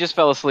 he just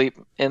fell asleep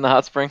in the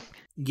hot spring.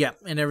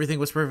 Yep, and everything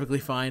was perfectly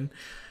fine.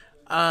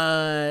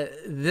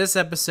 This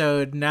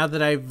episode, now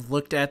that I've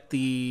looked at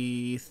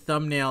the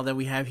thumbnail that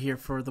we have here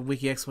for the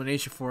wiki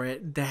explanation for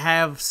it, they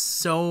have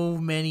so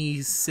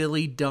many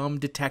silly, dumb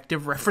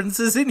detective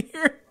references in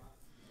here.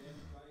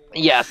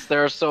 Yes,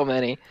 there are so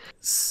many.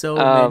 So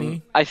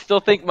many. I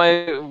still think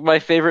my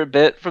favorite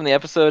bit from the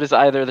episode is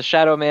either the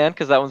Shadow Man,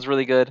 because that one's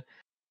really good,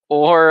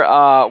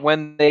 or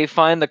when they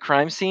find the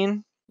crime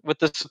scene with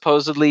the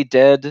supposedly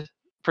dead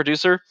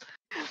producer,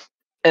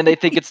 and they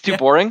think it's too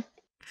boring.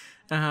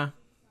 Uh-huh.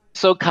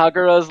 So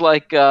Kagura's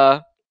like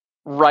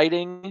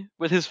writing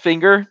with his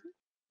finger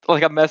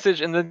like a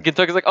message, and then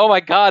Gintoki's like, "Oh my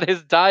god,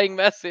 his dying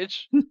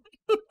message."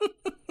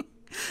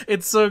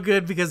 It's so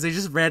good because they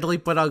just randomly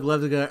put on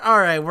gloves and go, all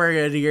right, we're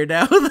in here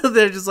now.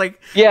 They're just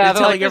like, Yeah,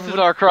 they're telling like, "This is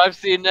our crime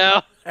scene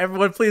now."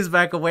 everyone please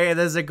back away. And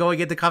as they're going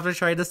into cops are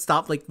trying to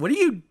stop, like, what are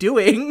you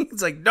doing?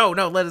 It's like, no,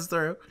 let us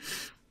through.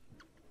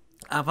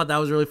 I thought that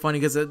was really funny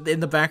because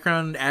in the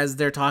background, as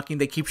they're talking,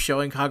 they keep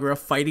showing Kagura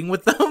fighting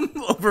with them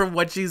over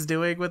what she's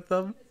doing with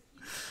them.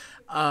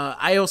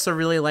 I also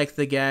really like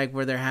the gag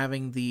where they're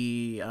having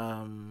the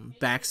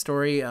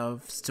backstory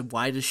of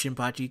why does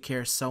Shinpachi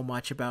care so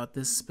much about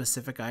this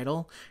specific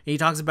idol. And he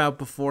talks about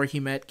before he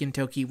met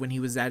Gintoki when he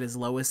was at his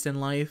lowest in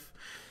life,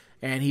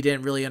 and he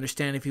didn't really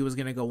understand if he was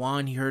going to go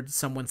on. He heard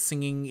someone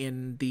singing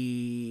in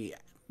the,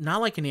 not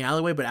like in the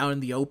alleyway, but out in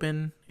the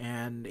open,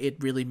 and it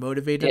really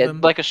motivated him.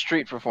 Like a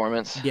street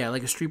performance. Yeah,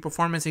 like a street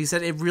performance. He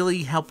said it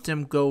really helped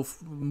him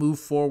move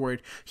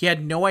forward. He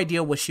had no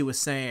idea what she was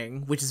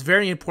saying, which is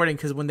very important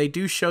because when they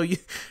do show you,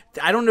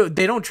 I don't know,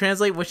 they don't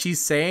translate what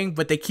she's saying,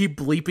 but they keep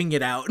bleeping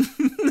it out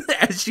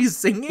as she's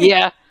singing.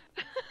 Yeah.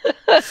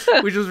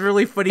 Which was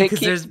really funny because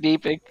there's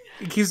beeping.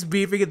 It keeps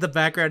beeping in the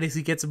background as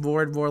he gets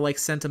more and more like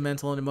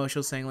sentimental and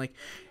emotional, saying like,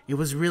 it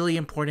was really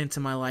important to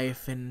my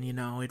life, and you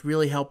know, it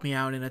really helped me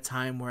out in a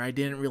time where I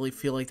didn't really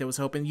feel like there was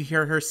hope. And you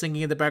hear her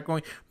singing in the back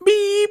going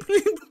beep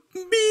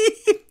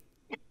beep,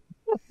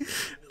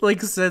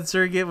 like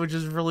censoring it, which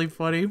is really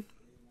funny.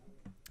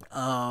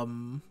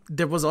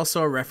 There was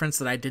also a reference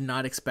that I did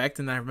not expect,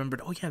 and I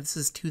remembered, oh yeah, this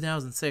is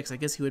 2006. I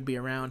guess he would be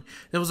around.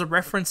 There was a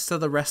reference to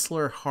the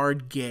wrestler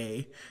Hard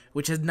Gay,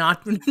 which has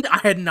not I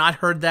had not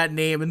heard that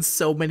name in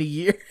so many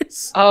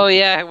years. Oh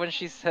yeah, when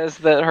she says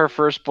that her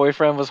first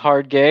boyfriend was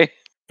Hard Gay.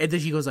 And then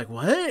she goes like,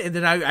 what? And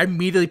then I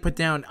immediately put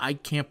down, I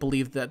can't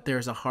believe that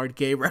there's a Hard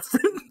Gay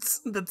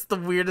reference. That's the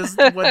weirdest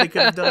one they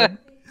could have done.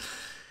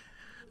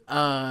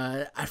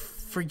 I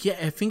forget.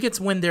 I think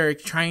it's when they're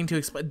trying to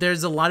explain.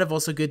 There's a lot of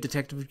also good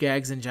detective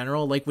gags in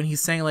general. Like when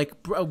he's saying like,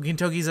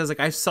 Gintoki says like,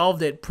 I've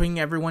solved it, bring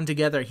everyone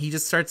together. He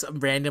just starts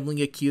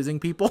randomly accusing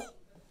people.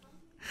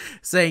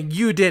 Saying,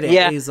 you did it.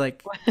 Yeah. He's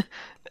like,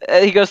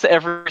 he goes to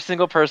every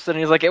single person and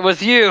he's like, it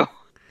was you.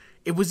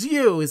 It was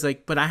you. He's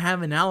like, but I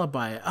have an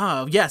alibi.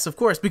 Oh, yes, of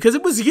course, because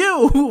it was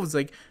you. It was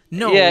like,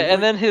 no. Yeah,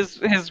 and then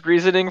his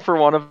reasoning for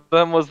one of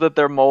them was that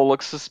their mole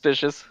looks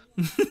suspicious.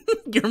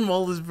 Your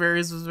mole is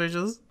very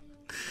suspicious.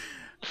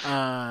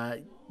 Yeah,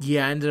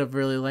 I ended up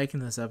really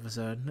liking this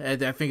episode.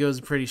 I think it was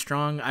pretty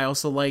strong. I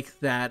also like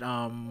that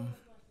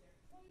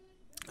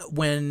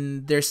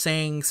when they're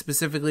saying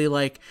specifically,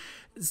 like,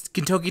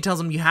 Gintoki tells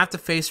him, you have to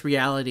face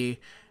reality.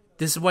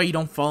 This is why you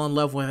don't fall in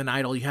love with an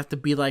idol. You have to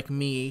be like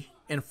me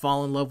and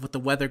fall in love with the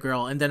weather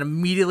girl. And then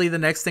immediately the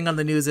next thing on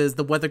the news is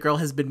the weather girl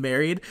has been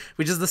married,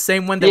 which is the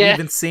same one that we've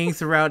been seeing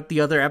throughout the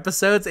other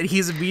episodes. And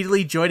he's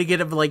immediately joining it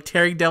and like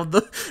tearing down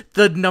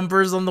the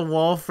numbers on the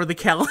wall for the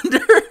calendar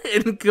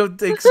and go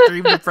to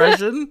extreme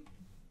depression.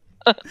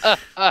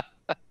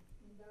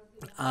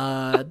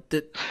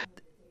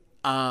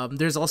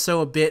 There's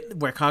also a bit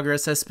where Kagura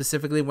says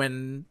specifically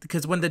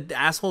because when the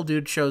asshole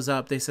dude shows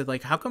up, they said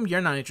like, how come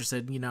you're not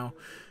interested? You know,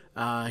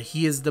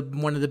 he is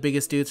one of the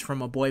biggest dudes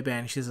from a boy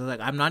band. She's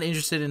like, I'm not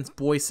interested in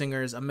boy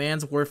singers. A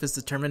man's worth is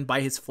determined by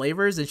his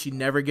flavors, and she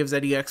never gives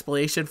any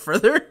explanation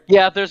further.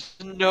 Yeah, there's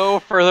no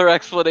further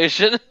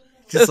explanation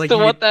just as to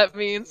what that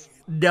means.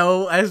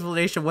 No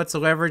explanation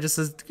whatsoever. Just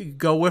says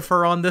go with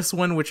her on this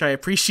one, which I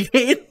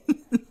appreciate.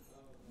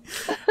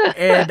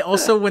 And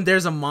also when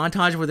there's a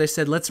montage where they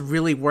said let's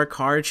really work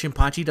hard,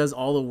 Shinpachi does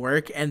all the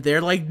work, and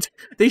they're like,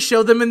 they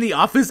show them in the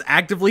office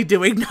actively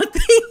doing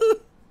nothing.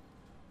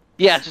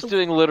 Yeah, just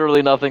doing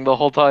literally nothing the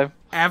whole time.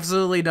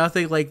 Absolutely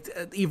nothing. Like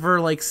either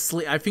like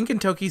sleep. I think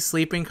Gintoki's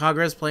sleeping,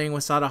 Kagura's playing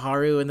with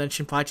Sadaharu, and then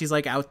Shinpachi's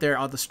like out there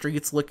on the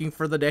streets looking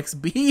for the next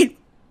beat.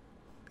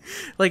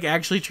 Like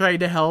actually trying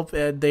to help,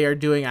 and they are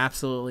doing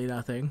absolutely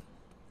nothing.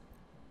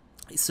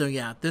 So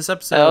yeah, this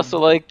episode. I also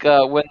like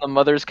when the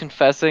mother's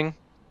confessing.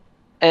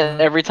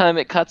 And every time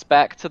it cuts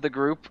back to the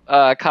group,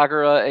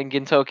 Kagura and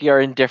Gintoki are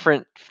in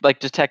different, like,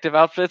 detective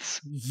outfits.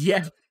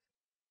 Yeah.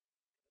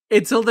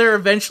 Until they're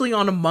eventually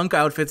on a monk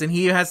outfits, and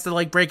he has to,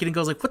 like, break it and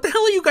goes, like, what the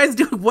hell are you guys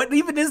doing? What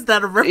even is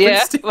that a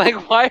reference to?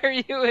 Like, why are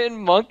you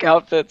in monk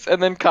outfits?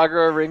 And then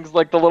Kagura rings,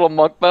 like, the little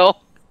monk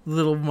bell.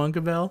 Little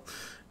monk bell.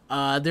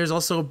 There's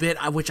also a bit,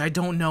 which I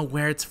don't know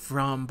where it's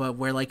from, but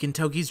where, like,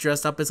 Gintoki's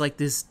dressed up as, like,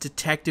 this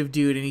detective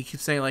dude, and he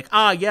keeps saying, like,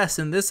 yes,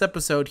 in this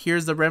episode,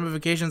 here's the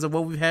ramifications of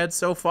what we've had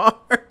so far.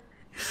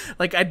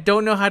 Like, I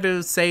don't know how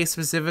to say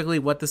specifically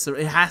what this...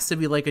 It has to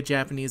be, like, a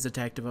Japanese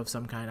detective of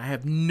some kind. I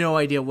have no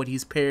idea what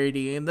he's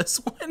parodying in this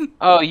one.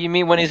 Oh, you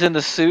mean when he's in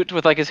the suit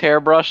with, like, his hair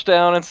brushed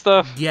down and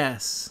stuff?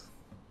 Yes.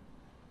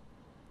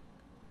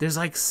 There's,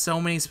 like,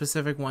 so many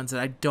specific ones that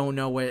I don't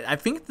know what... I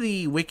think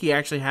the wiki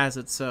actually has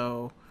it,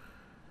 so...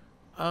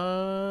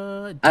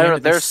 I don't know.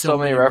 There's so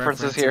many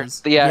references here.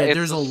 Yeah,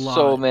 there's a lot.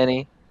 So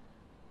many.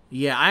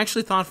 Yeah, I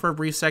actually thought for a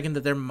brief second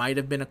that there might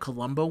have been a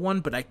Columbo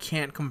one, but I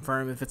can't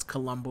confirm if it's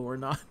Columbo or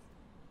not.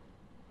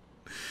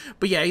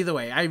 But yeah, either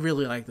way, I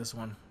really like this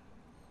one.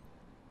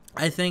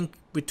 I think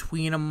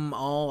between them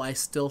all, I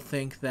still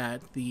think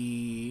that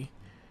between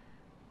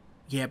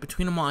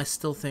them all, I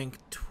still think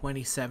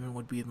 27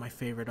 would be my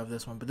favorite of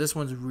this one. But this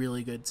one's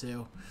really good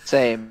too.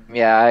 Same.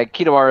 Yeah,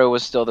 Kidomaru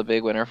was still the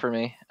big winner for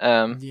me.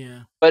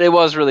 Yeah. But it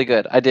was really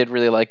good. I did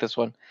really like this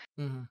one.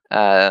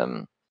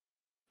 Mm-hmm.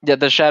 Yeah,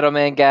 the Shadow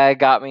Man gag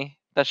got me.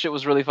 That shit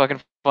was really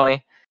fucking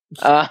funny.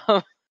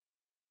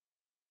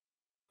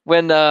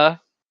 When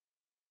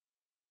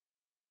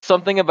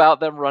something about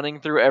them running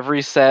through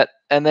every set,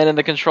 and then in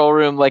the control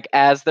room, like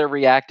as they're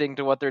reacting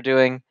to what they're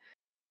doing,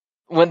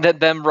 when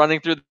them running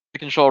through the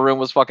control room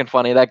was fucking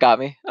funny. That got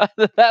me.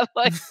 That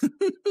like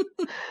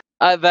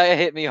that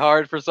hit me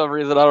hard for some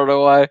reason. I don't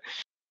know why.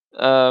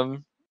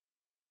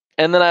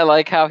 And then I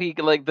like how he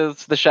like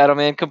the Shadow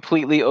Man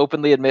completely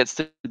openly admits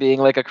to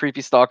being like a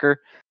creepy stalker,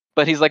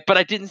 but he's like, but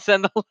I didn't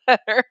send the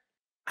letter.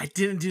 I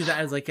didn't do that.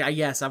 I was like,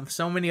 yes, I'm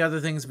so many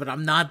other things, but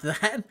I'm not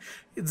that.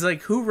 It's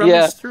like, who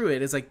rummaged through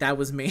it? It's like, that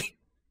was me.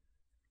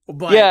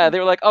 But yeah, they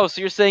were like, oh,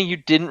 so you're saying you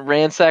didn't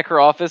ransack her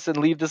office and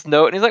leave this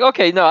note? And he's like,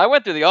 okay, no, I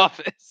went through the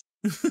office.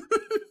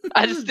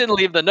 I just didn't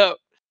leave the note.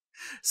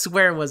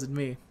 Swear it wasn't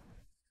me.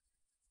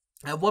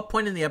 At what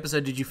point in the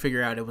episode did you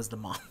figure out it was the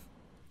mom?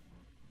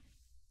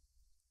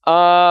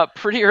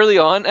 Pretty early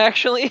on,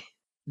 actually.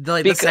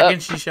 The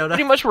second she showed up?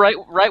 Pretty much right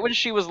when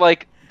she was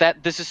like,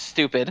 this is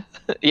stupid.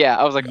 Yeah,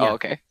 I was like, oh,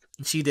 okay.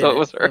 She did. So it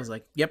was her. I was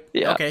like, yep,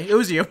 yeah. Okay, it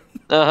was you.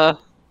 Uh-huh.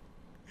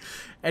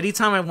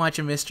 Anytime I watch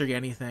a mystery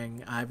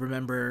anything, I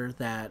remember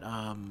that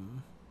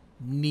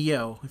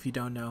Neo, if you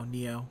don't know,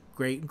 Neo,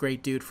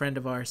 great dude, friend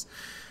of ours.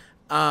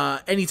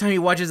 Anytime he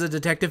watches a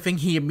detective thing,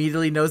 he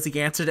immediately knows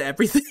the answer to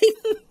everything.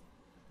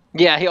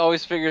 Yeah, he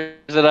always figures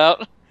it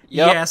out.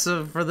 Yep. Yeah,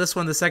 so for this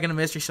one, the second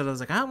mystery show, I was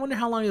like, I wonder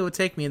how long it would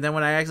take me. And then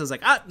when I actually was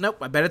like, nope,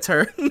 I bet it's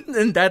her.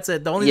 And that's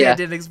it. The only thing I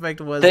didn't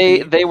expect was...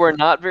 They were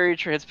not very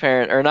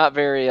transparent, or not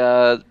very,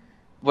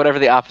 whatever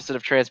the opposite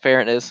of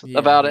transparent is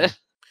about it.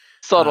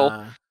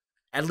 Subtle.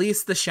 At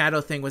least the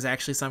shadow thing was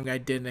actually something I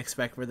didn't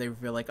expect, where they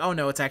were like, oh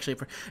no, it's actually...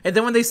 And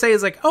then when they say,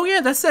 it's like, oh yeah,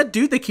 that's that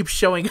dude that keeps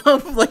showing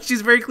up. Like,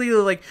 she's very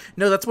clearly like,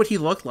 no, that's what he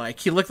looked like.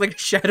 He looked like a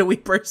shadowy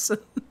person.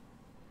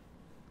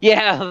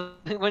 Yeah,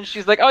 when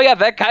she's like, oh yeah,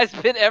 that guy's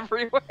been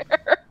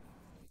everywhere.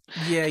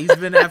 Yeah, he's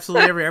been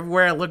absolutely everywhere.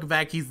 Everywhere I look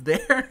back, he's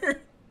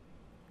there.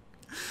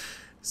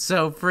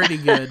 So, pretty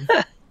good.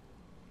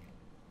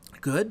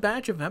 Good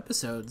batch of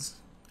episodes,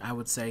 I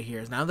would say,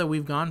 here. Now that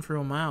we've gone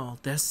through a mile,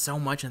 there's so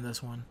much in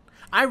this one.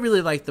 I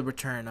really like the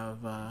return of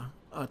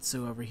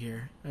Otsu over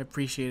here. I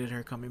appreciated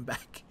her coming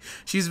back.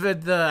 She's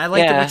been I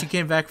liked it when she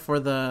came back for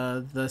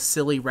the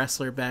silly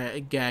wrestler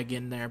gag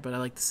in there, but I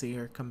like to see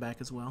her come back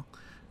as well.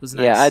 It was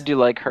nice. Yeah, I do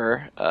like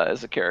her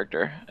as a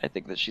character. I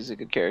think that she's a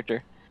good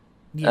character.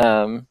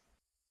 Yeah.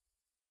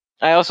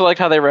 I also liked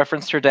how they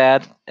referenced her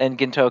dad, and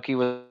Gintoki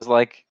was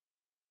like,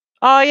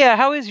 oh yeah,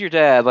 how is your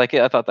dad? Like,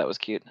 I thought that was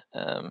cute.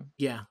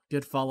 Yeah,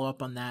 good follow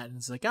up on that. And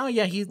it's like, oh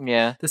yeah,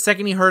 the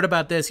second he heard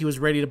about this, he was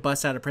ready to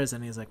bust out of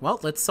prison. He's like,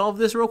 well, let's solve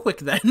this real quick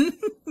then.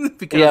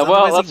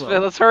 Because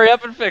let's hurry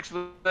up and fix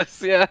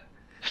this. Yeah.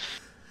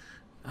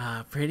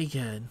 Pretty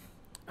good.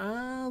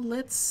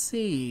 Let's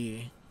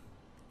see.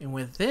 And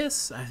with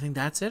this, I think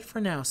that's it for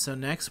now. So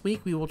next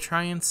week we will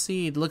try and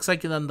see. It looks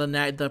like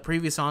the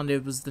previous on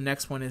it was the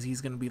next one is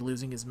he's going to be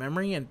losing his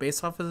memory, and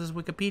based off of his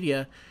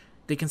Wikipedia,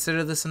 they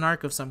consider this an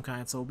arc of some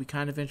kind. So we'll be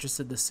kind of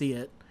interested to see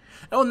it.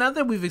 Oh, now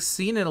that we've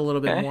seen it a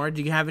little bit more,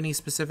 do you have any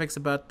specifics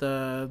about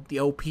the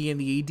OP and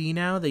the ED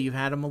now that you've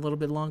had them a little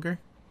bit longer?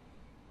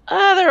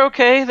 They're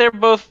okay.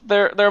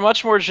 They're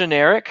much more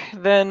generic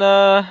than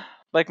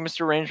like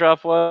Mr.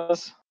 Raindrop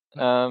was.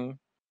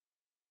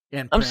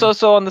 I'm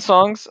so on the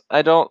songs.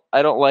 I don't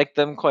like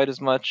them quite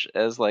as much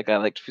as like I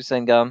liked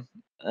Fusengam.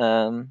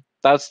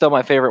 That's still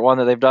my favorite one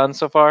that they've done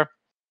so far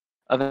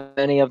of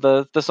any of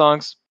the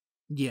songs.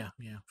 Yeah.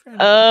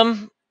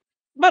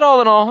 But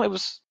all in all,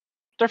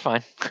 they're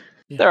fine.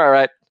 Yeah. They're all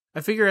right. I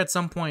figure at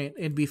some point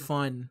it'd be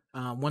fun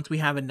once we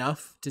have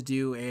enough to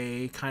do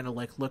a kind of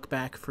like look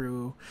back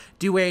through,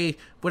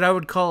 what I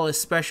would call a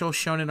special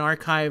Shonen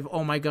archive.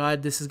 Oh my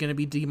god, this is going to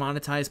be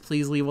demonetized.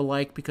 Please leave a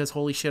like because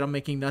holy shit, I'm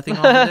making nothing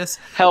off of this.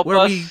 Help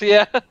us,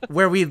 yeah.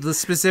 Where we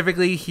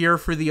specifically hear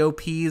for the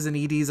OPs and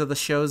EDs of the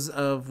shows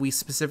we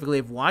specifically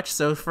have watched.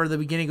 So for the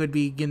beginning would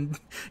be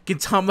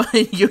Gintama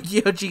and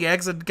Yu-Gi-Oh!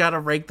 GX and kind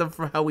of rank them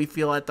for how we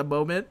feel at the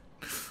moment.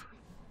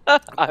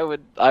 I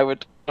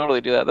would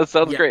totally do that. That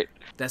sounds great.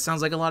 That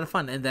sounds like a lot of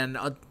fun. And then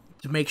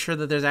to make sure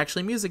that there's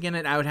actually music in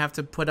it, I would have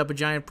to put up a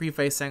giant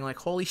preface saying like,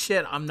 holy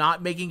shit, I'm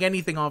not making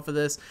anything off of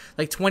this.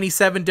 Like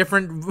 27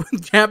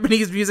 different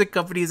Japanese music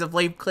companies have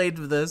claimed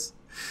for this.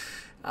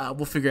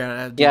 We'll figure out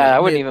how to do I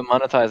wouldn't even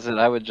monetize it.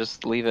 I would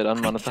just leave it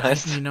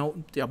unmonetized.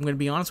 I'm going to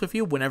be honest with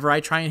you. Whenever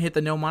I try and hit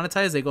the no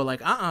monetize, they go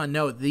like,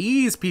 no,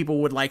 these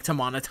people would like to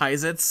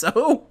monetize it.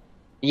 So...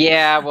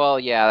 Yeah,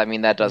 I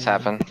mean, that does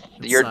happen.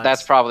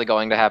 That's probably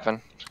going to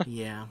happen.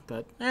 Yeah,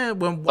 but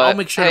I'll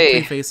make sure to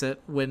preface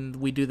it when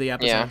we do the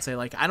episode and say,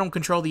 like, I don't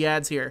control the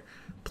ads here.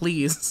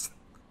 Please.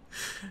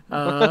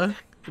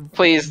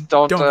 Please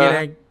don't.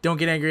 Don't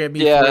get angry at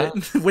me Yeah.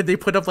 for it. When they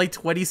put up like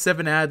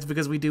 27 ads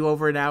because we do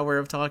over an hour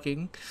of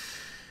talking.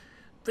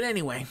 But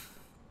anyway,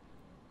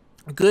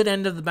 good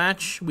end of the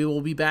batch. We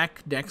will be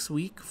back next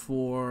week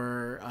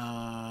for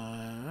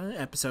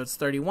episodes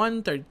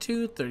 31,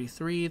 32,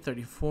 33,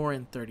 34,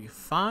 and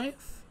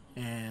 35.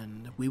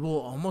 And we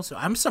will almost...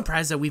 I'm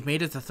surprised that we've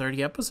made it to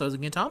 30 episodes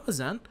in Gintama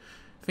Zen.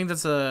 I think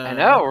that's a... I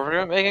know,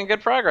 we're making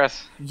good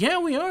progress. Yeah,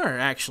 we are,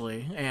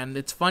 actually. And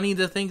it's funny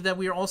to think that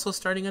we are also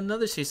starting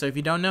another series. So if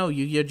you don't know,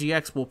 Yu-Gi-Oh!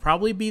 GX will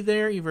probably be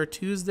there either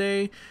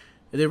Tuesday...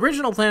 The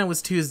original plan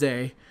was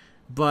Tuesday,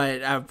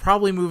 but I'll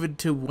probably move it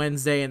to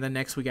Wednesday, and then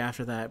next week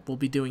after that, we'll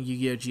be doing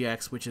Yu-Gi-Oh!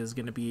 GX, which is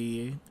going to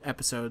be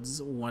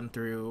episodes 1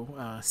 through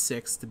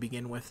 6 to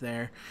begin with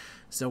there.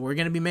 So we're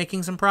going to be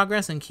making some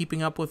progress and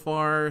keeping up with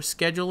our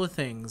schedule of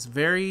things.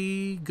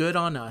 Very good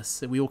on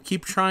us. We will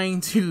keep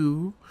trying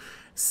to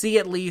see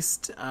at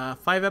least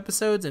 5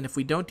 episodes, and if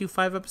we don't do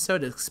 5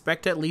 episodes,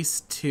 expect at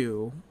least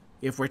 2.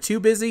 If we're too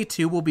busy,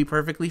 2 will be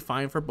perfectly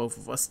fine for both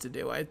of us to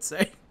do, I'd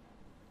say.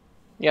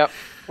 Yep,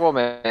 we'll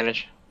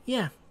manage.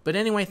 Yeah, but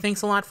anyway,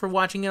 thanks a lot for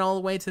watching it all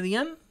the way to the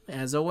end.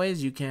 As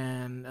always, you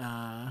can...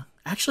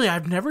 Actually,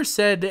 I've never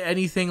said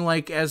anything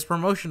like as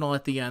promotional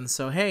at the end,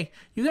 so hey,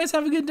 you guys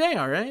have a good day,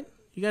 all right?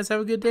 You guys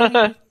have a good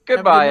day?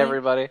 Goodbye,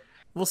 everybody.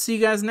 We'll see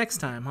you guys next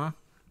time, huh?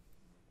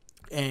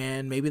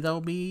 And maybe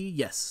that'll be...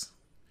 Yes.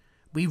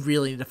 We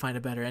really need to find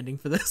a better ending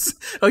for this.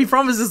 Oh, you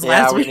promised this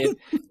last week. Need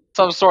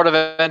some sort of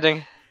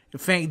ending.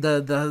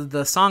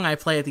 The song I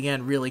play at the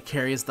end really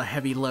carries the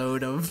heavy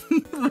load of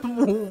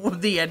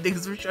the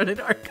endings of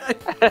Shonen Archive.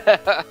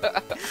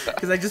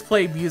 Because I just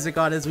play music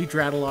on as we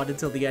rattle on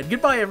until the end.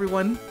 Goodbye,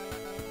 everyone.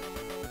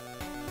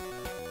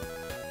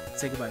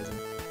 Say goodbye, Zim.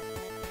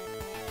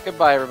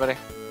 Goodbye, everybody.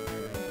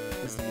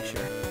 Alright, just to be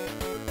sure.